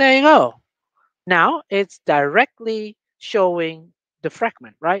 There you go. Now it's directly showing the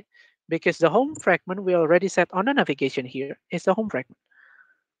fragment, right? Because the home fragment we already set on the navigation here is the home fragment.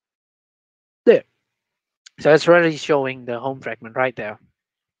 There. So it's already showing the home fragment right there.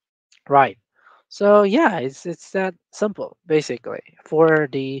 Right. So yeah, it's that simple basically for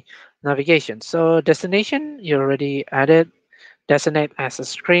the navigation. So destination you already added, designate as a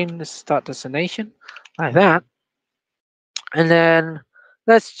screen start destination like that. And then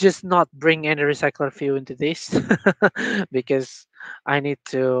let's just not bring any recycler view into this because I need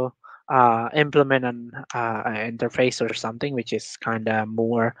to implement an interface or something which is kind of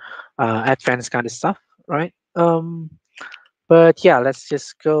more advanced kind of stuff, right? But yeah, let's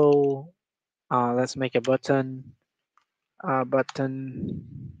just go. Let's make a button wrap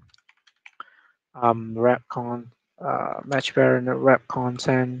match parent wrap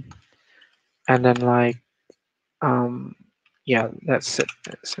content, and then like um yeah, that's it.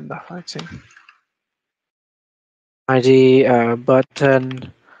 That's enough, I think. ID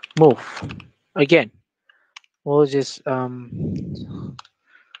button move again. We'll just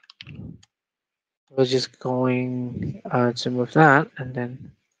we're just going to move that, and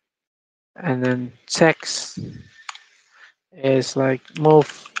then text is like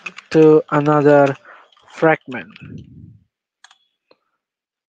move to another fragment.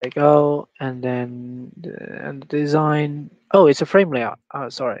 There you go, and then and the design. Oh, it's a frame layout. Oh,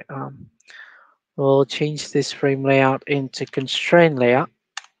 sorry. We'll change this frame layout into constraint layout.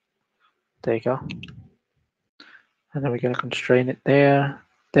 There you go. And then we're gonna constrain it there,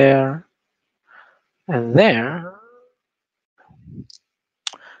 there, and there.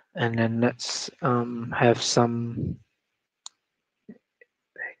 And then let's have some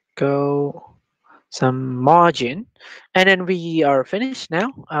go some margin, and then we are finished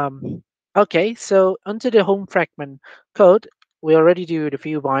now. Okay, so onto the home fragment code. We already do the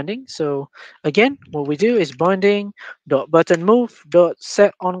view binding. So again, what we do is binding dot button move dot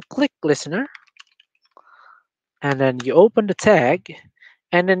set on click listener, and then you open the tag,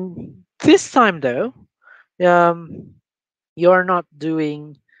 and then this time though, um, you're not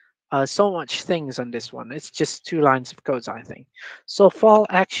doing so much things on this one. It's just 2 lines of codes, I think. So fall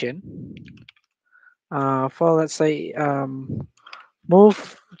action, for let's say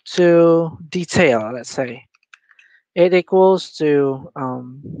move to detail, let's say it equals to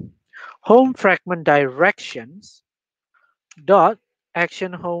home fragment directions dot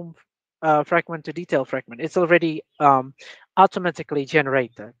action home fragment to detail fragment. It's already automatically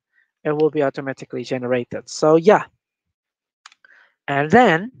generated. It will be automatically generated. So yeah, and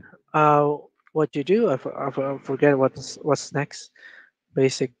then uh, what you do, I forget what's next.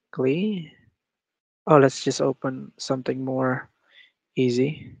 Basically, oh, let's just open something more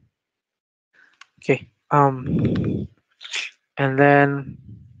easy. Okay. And then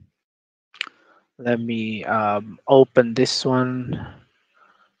let me open this one.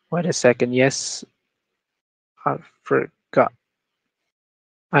 Wait a second. Yes, I forgot.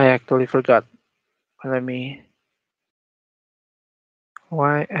 I actually forgot. Let me.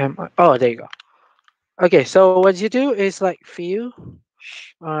 Why am I? Oh, there you go. Okay, so what you do is like view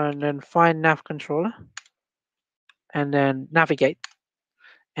and then find nav controller and then navigate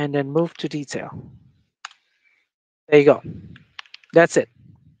and then move to detail. There you go. That's it.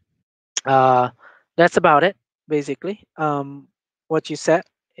 Uh, that's about it basically. What you set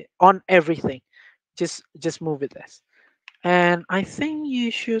on everything. Just move it this. And I think you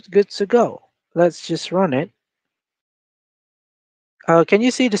should good to go. Let's just run it. Can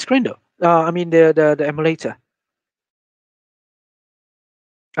you see the screen though? I mean the emulator.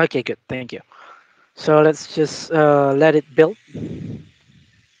 Okay, good. Thank you. So let's just let it build.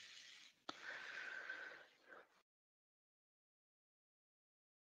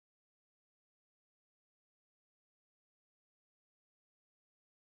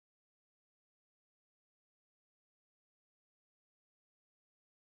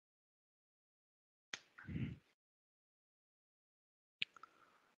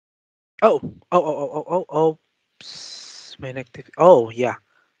 Oh, oh. Main activity. Oh, yeah,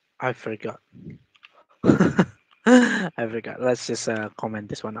 I forgot. I forgot. Let's just comment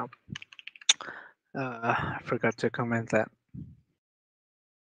this one up. I forgot to comment that.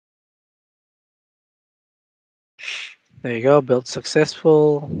 There you go. Build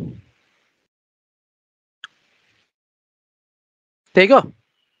successful. There you go.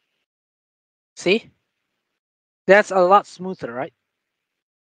 See, that's a lot smoother, right?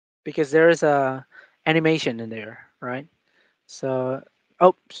 Because there is a animation in there, right? So,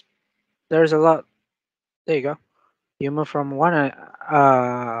 oops, there's a lot. There you go. You move from one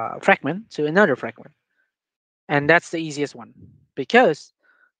fragment to another fragment, and that's the easiest one because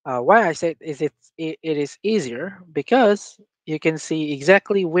why I said is it is easier because you can see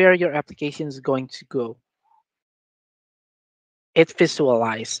exactly where your application is going to go. It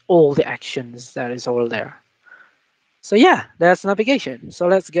visualizes all the actions that is all there. So yeah, that's navigation. So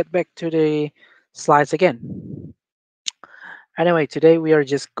let's get back to the slides again. Anyway, today we are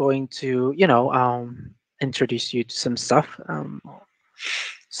just going to introduce you to some stuff.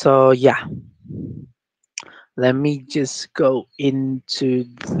 So yeah, let me just go into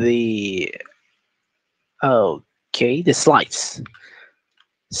the okay the slides.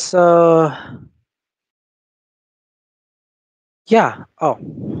 So yeah. Oh,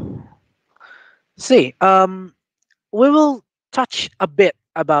 see. We will touch a bit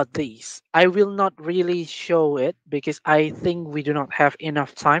about these. I will not really show it because I think we do not have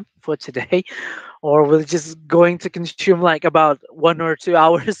enough time for today, or we're just going to consume like about 1 or 2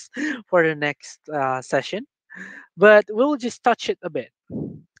 hours for the next session. But we'll just touch it a bit.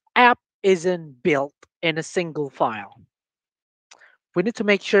 App isn't built in a single file. We need to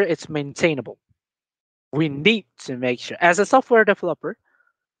make sure it's maintainable. We need to make sure, as a software developer,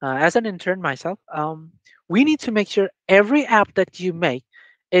 as an intern myself, we need to make sure every app that you make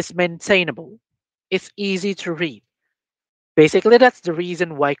is maintainable. It's easy to read. Basically, that's the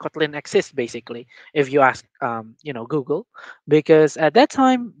reason why Kotlin exists. Basically, if you ask, Google, because at that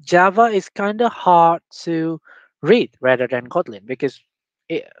time Java is kind of hard to read rather than Kotlin because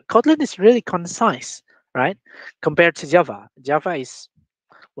Kotlin is really concise, right? Compared to Java, Java is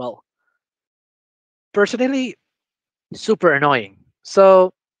well, personally, super annoying.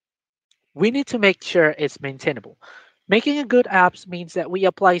 So we need to make sure it's maintainable. Making a good apps means that we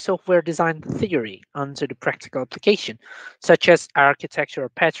apply software design theory onto the practical application, such as architecture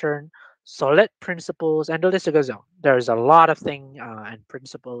pattern, solid principles, and the list goes on. There's a lot of things and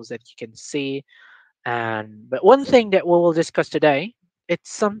principles that you can see. And but one thing that we will discuss today,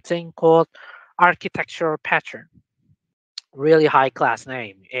 it's something called architectural pattern. Really high class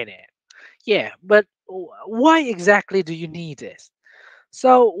name in it. Yeah, but why exactly do you need this?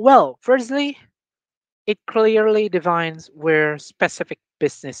 So, well, firstly, it clearly defines where specific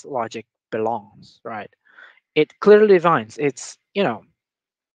business logic belongs, right? It clearly defines,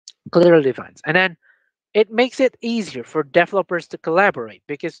 clearly defines. And then it makes it easier for developers to collaborate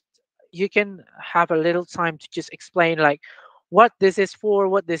because you can have a little time to just explain like what this is for,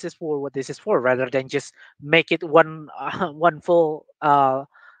 what this is for, what this is for, rather than just make it one one full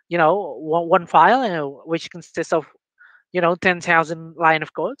one file which consists of 10,000 line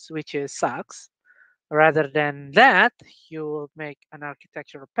of codes, which is sucks. Rather than that, you will make an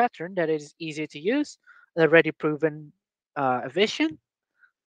architectural pattern that is easy to use, already proven efficient,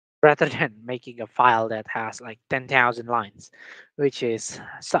 rather than making a file that has like 10,000 lines, which is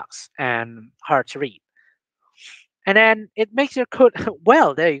sucks and hard to read. And then it makes your code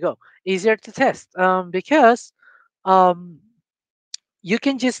well, there you go, easier to test, because um, you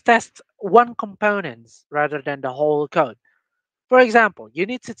can just test one components rather than the whole code. For example, you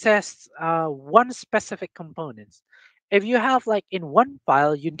need to test one specific components. If you have like in one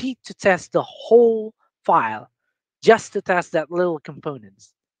file, you need to test the whole file just to test that little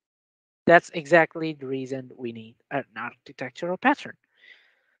components. That's exactly the reason we need an architectural pattern.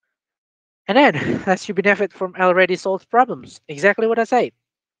 And then, as you benefit from already solved problems, exactly what I said.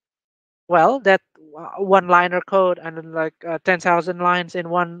 Well, that one-liner code and then like 10,000 lines in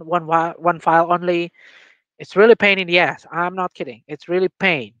one file only. It's really pain in the ass. I'm not kidding. It's really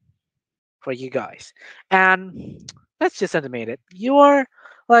pain for you guys. And let's just admit it. You're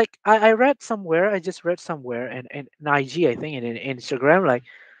like I read somewhere. I just read somewhere and IG, I think, and in Instagram, like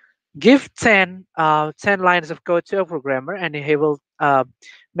give 10 lines of code to a programmer and he will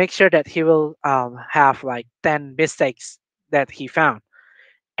make sure that he will have like 10 mistakes that he found,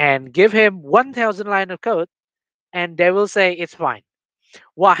 and give him 1,000 line of code and they will say it's fine.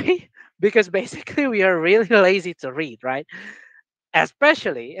 Why? Because basically we are really lazy to read, right?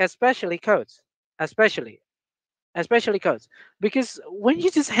 Especially codes, especially especially codes, because when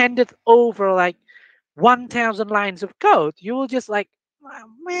you just hand it over like 1,000 lines of code, you will just like,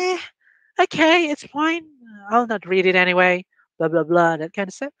 meh, okay, it's fine, I'll not read it anyway, blah blah blah, that kind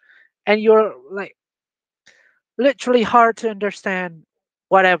of stuff. And you're like literally hard to understand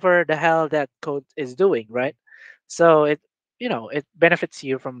whatever the hell that code is doing, right? So it, it benefits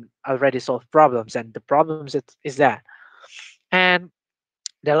you from already solved problems, and the problems is that. And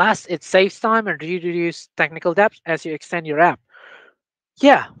the last, it saves time and reduce technical depth as you extend your app.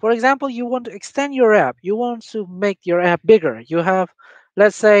 Yeah, for example, you want to extend your app, you want to make your app bigger. You have,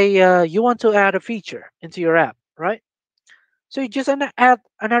 let's say, you want to add a feature into your app, right? So you just add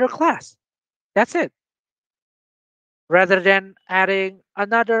another class. That's it. Rather than adding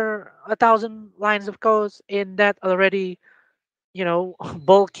another 1,000 lines of code in that already,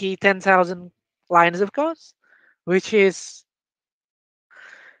 bulky 10,000 lines of code, which is,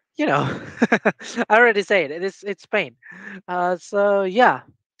 I already say it. It's pain. So yeah.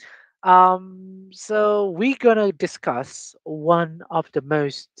 So we're gonna discuss one of the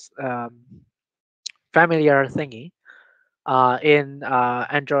most familiar thingy in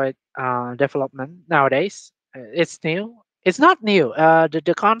Android development nowadays. It's new. It's not new.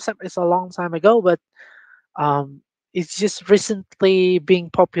 The concept is a long time ago, but um, it's just recently being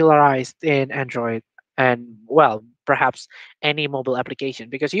popularized in Android and, well, perhaps any mobile application,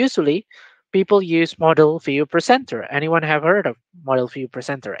 because usually people use Model View Presenter. Anyone have heard of Model View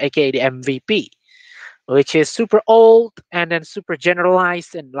Presenter, aka the MVP, which is super old and then super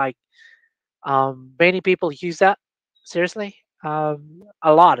generalized, and like many people use that. Seriously, a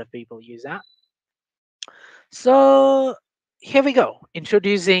lot of people use that. So here we go,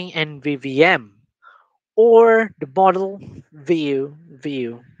 introducing NVVM, or the model view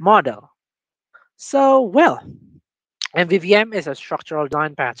model. So, well, MVVM is a structural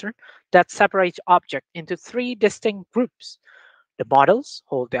design pattern that separates objects into three distinct groups. The models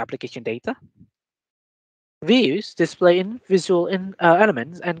hold the application data. Views display in visual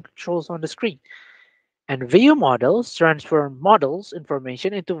elements and controls on the screen. And view models transform models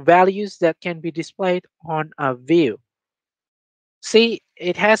information into values that can be displayed on a view. See,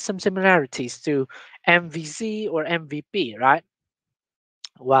 it has some similarities to MVC or MVP, right?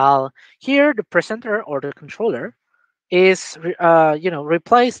 While here, the presenter or the controller is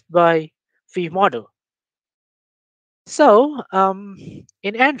replaced by vModel. So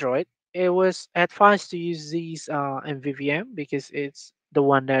in Android, it was advised to use these MVVM because it's the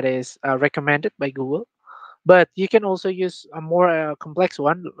one that is recommended by Google. But you can also use a more complex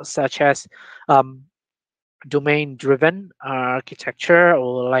one, such as um, domain-driven architecture,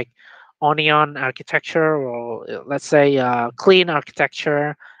 or like onion architecture, or let's say clean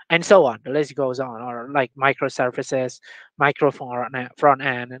architecture, and so on. The list goes on, or like microservices, micro front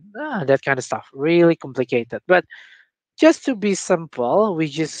end, and that kind of stuff. Really complicated, but just to be simple, we're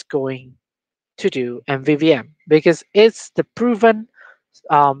just going to do MVVM because it's the proven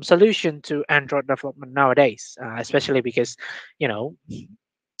solution to Android development nowadays, especially because you know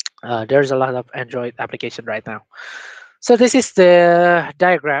there's a lot of Android application right now. So this is the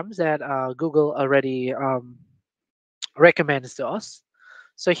diagrams that Google already recommends to us.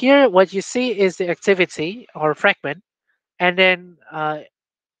 So here, what you see is the activity or fragment, and then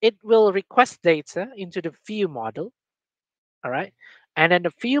it will request data into the view model. All right, and then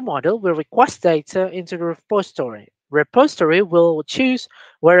the view model will request data into the repository. Repository will choose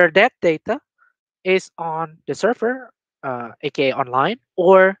whether that data is on the server, aka online,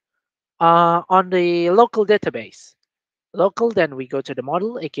 or On the local database, local, then we go to the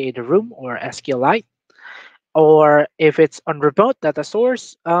model, aka the room or SQLite. Or if it's on remote data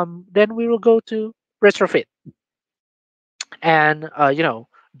source, then we will go to retrofit and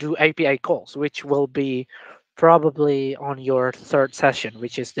do API calls, which will be probably on your third session,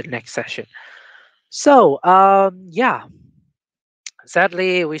 which is the next session. So yeah,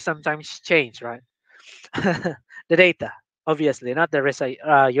 sadly we sometimes change, right? The data, obviously, not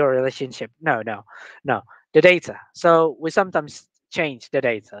your relationship. No, no, no, the data. So we sometimes change the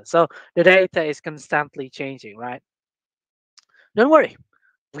data. So the data is constantly changing, right? Don't worry.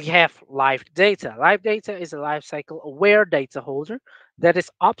 We have live data. Live data is a life cycle aware data holder that is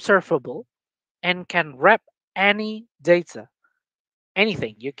observable and can wrap any data,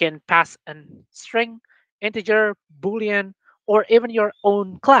 anything. You can pass a string, integer, boolean, or even your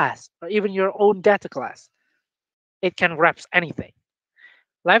own class, or even your own data class. It can wrap anything.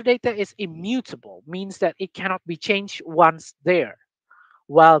 Live data is immutable, means that it cannot be changed once there.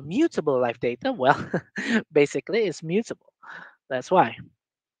 While mutable live data, well, basically is mutable. That's why.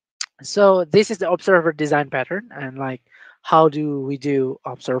 So this is the observer design pattern, and like how do we do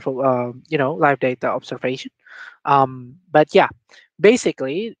live data observation. But yeah,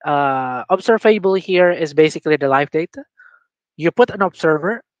 basically observable here is basically the live data. You put an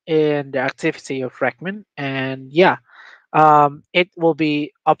observer in the activity of fragment, and yeah, it will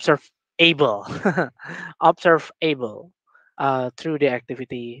be observable observable through the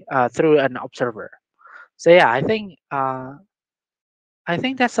activity through an observer. So yeah, I think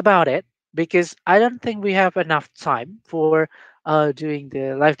that's about it, because I don't think we have enough time for doing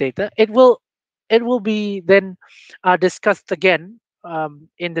the live data. It will be then discussed again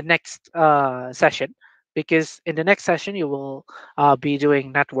in the next session, because in the next session you will be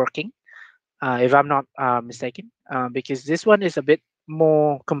doing networking, if I'm not mistaken, because this one is a bit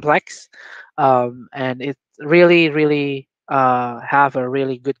more complex, and it really, really have a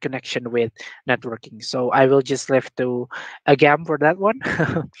really good connection with networking. So I will just leave to Agam for that one.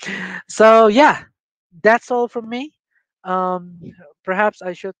 So yeah, that's all from me. Um, Perhaps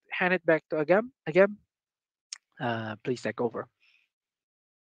I should hand it back to Agam. Agam, please take over.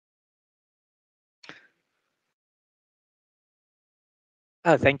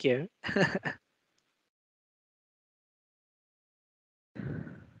 Oh, thank you.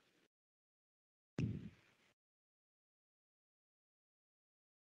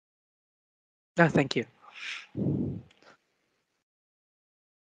 Oh, thank you.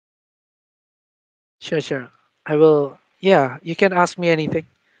 Sure, sure. I will. Yeah, you can ask me anything.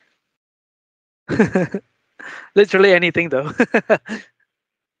 Literally anything, though.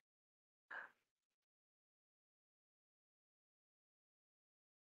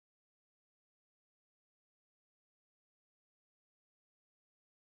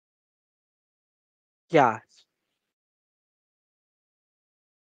 Yeah,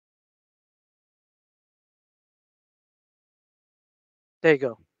 there you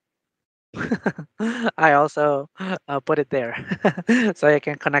go. I also put it there so you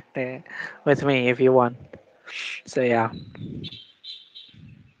can connect it with me if you want. So yeah.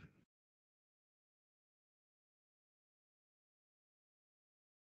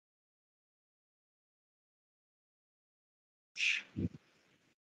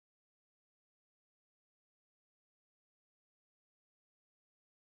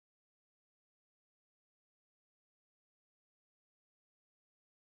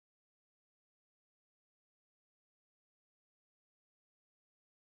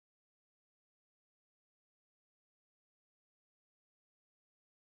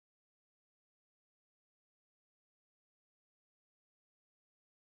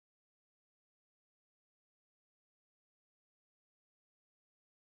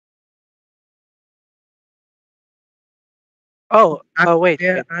 Oh, wait,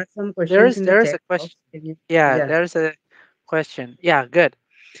 There wait. are some There questions is in the there is chat a question. box. Can you? Yeah, Yeah. there's a question. Yeah, good,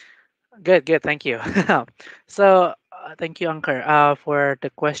 good, good. Thank you. So thank you, Ankur, for the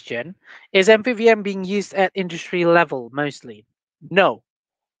question. Is MPVM being used at industry level mostly? No.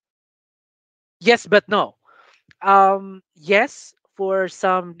 Yes, but no. Yes, for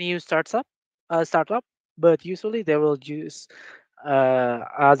some new startup, but usually they will use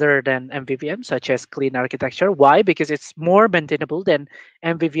other than MVVM, such as clean architecture. Why? Because it's more maintainable than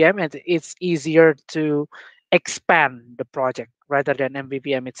MVVM, and it's easier to expand the project rather than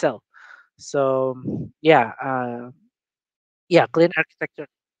MVVM itself. So yeah, yeah, clean architecture.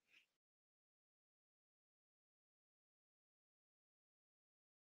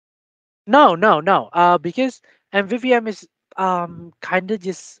 No, no, no. Because MVVM is kind of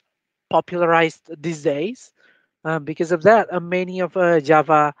just popularized these days. Because of that, many of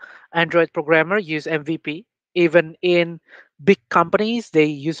Java Android programmer use MVP. Even in big companies, they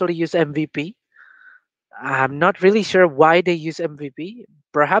usually use MVP. I'm not really sure why they use MVP.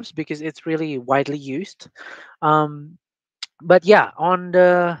 Perhaps because it's really widely used. Um, but yeah,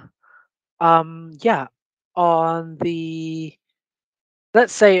 yeah, on the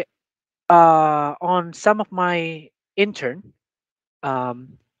let's say on some of my intern,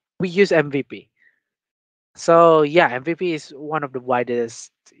 um, we use MVP. So yeah, MVP is one of the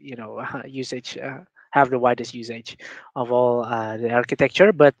widest, usage, have the widest usage of all the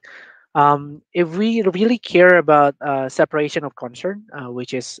architecture. But if we really care about separation of concern,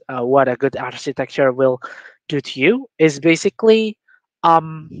 which is what a good architecture will do to you, is basically,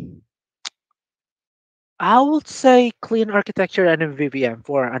 um, I would say clean architecture and MVVM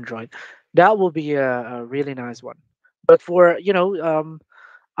for Android. That will be a really nice one. But for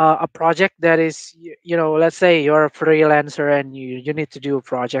a project that is let's say you're a freelancer and you need to do a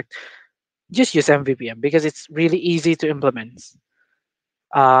project, just use MVVM because it's really easy to implement.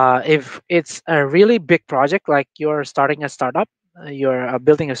 If it's a really big project like you're starting a startup, you're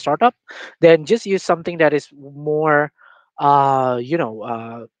building a startup, then just use something that is more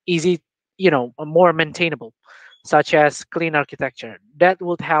easy, more maintainable, such as clean architecture. That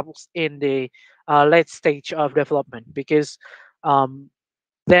would help in the late stage of development, because um,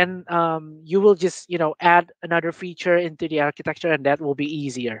 then you will just add another feature into the architecture, and that will be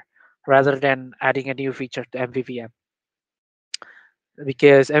easier rather than adding a new feature to MVVM,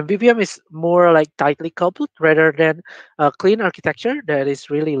 because MVVM is more like tightly coupled rather than a clean architecture that is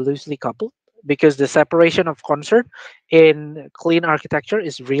really loosely coupled, because the separation of concern in clean architecture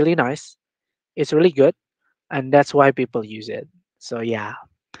is really nice, it's really good, and that's why people use it. So yeah,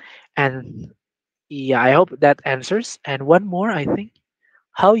 and yeah, I hope that answers. And one more, I think,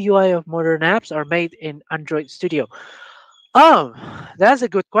 how UI of modern apps are made in Android Studio. Um, that's a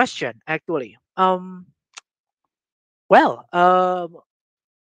good question, actually. Well,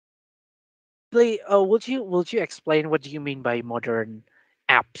 would you explain what do you mean by modern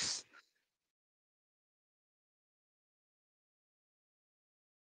apps?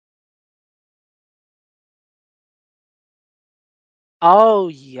 Oh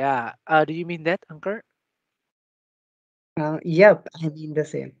yeah. Do you mean that, Ankur? Yep, I mean the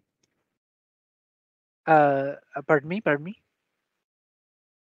same. Pardon me, pardon me,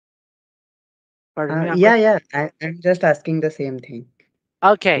 Ankur. Yeah, yeah. I'm just asking the same thing.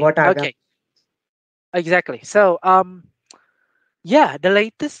 Okay, What are the okay, exactly. So yeah, the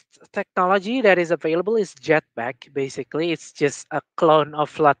latest technology that is available is Jetpack. Basically, it's just a clone of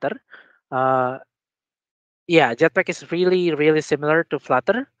Flutter. Uh, yeah, Jetpack is really, really similar to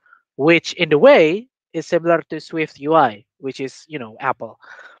Flutter, which in the way is similar to Swift UI, which is Apple.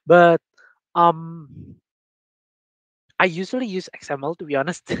 But um, I usually use XML, to be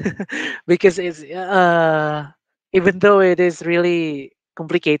honest, because it's even though it is really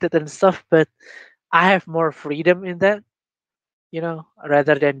complicated and stuff, but I have more freedom in that,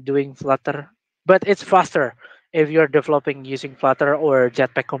 rather than doing Flutter. But it's faster if you're developing using Flutter or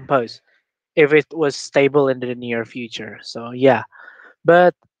Jetpack Compose, if it was stable in the near future. So yeah,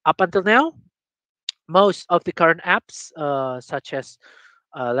 but up until now, most of the current apps, such as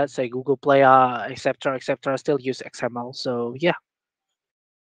let's say Google Play, etc., still use XML. So yeah,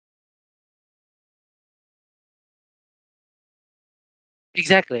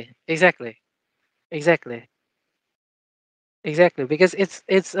 exactly, exactly, exactly, exactly. Because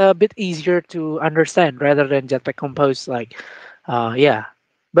it's a bit easier to understand rather than Jetpack Compose. Like, yeah,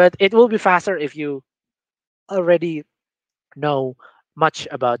 but it will be faster if you already know much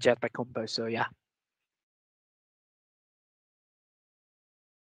about Jetpack Compose. So yeah,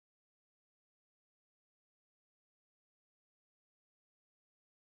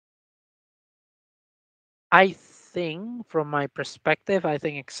 I think from my perspective, I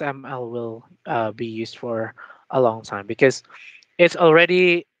think XML will be used for a long time, because it's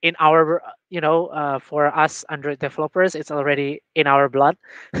already in our for us Android developers, it's already in our blood.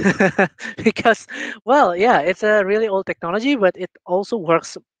 Because, well, yeah, it's a really old technology, but it also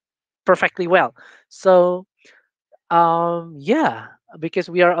works perfectly well. So yeah, because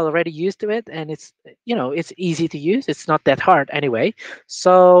we are already used to it, and it's easy to use, it's not that hard anyway.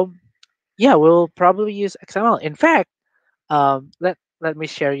 So yeah, we'll probably use XML. In fact, let me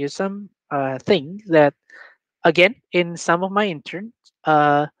share you some things that, again, in some of my interns,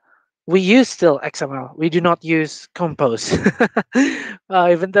 uh, we use still XML. We do not use Compose,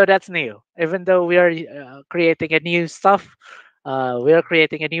 even though that's new. Even though we are creating a new stuff, we are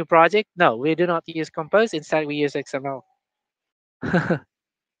creating a new project. No, we do not use Compose. Instead, we use XML.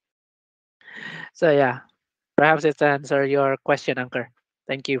 So yeah. perhaps it answer your question, Anchor.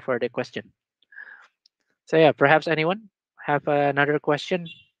 Thank you for the question. So yeah, perhaps anyone have another question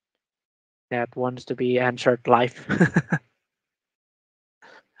that wants to be answered live.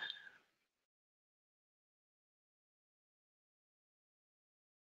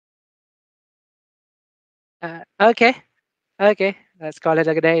 Okay, okay, let's call it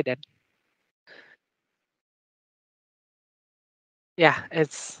a day then. Yeah,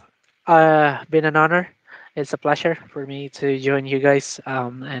 it's been an honor. It's a pleasure for me to join you guys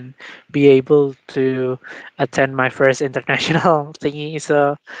and be able to attend my first international thingy.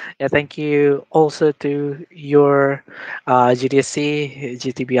 So, yeah, thank you also to your GDSC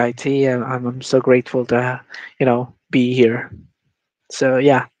GTBIT. I'm so grateful to be here. So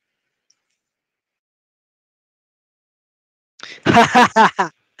yeah.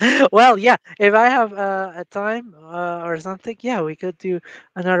 Well, yeah. If I have a time or something, yeah, we could do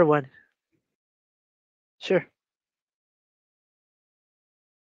another one. Sure.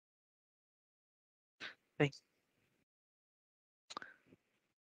 Thank,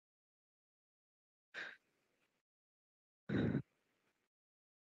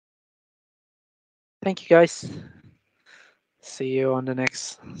 thank you, guys. See you on the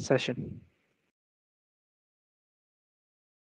next session.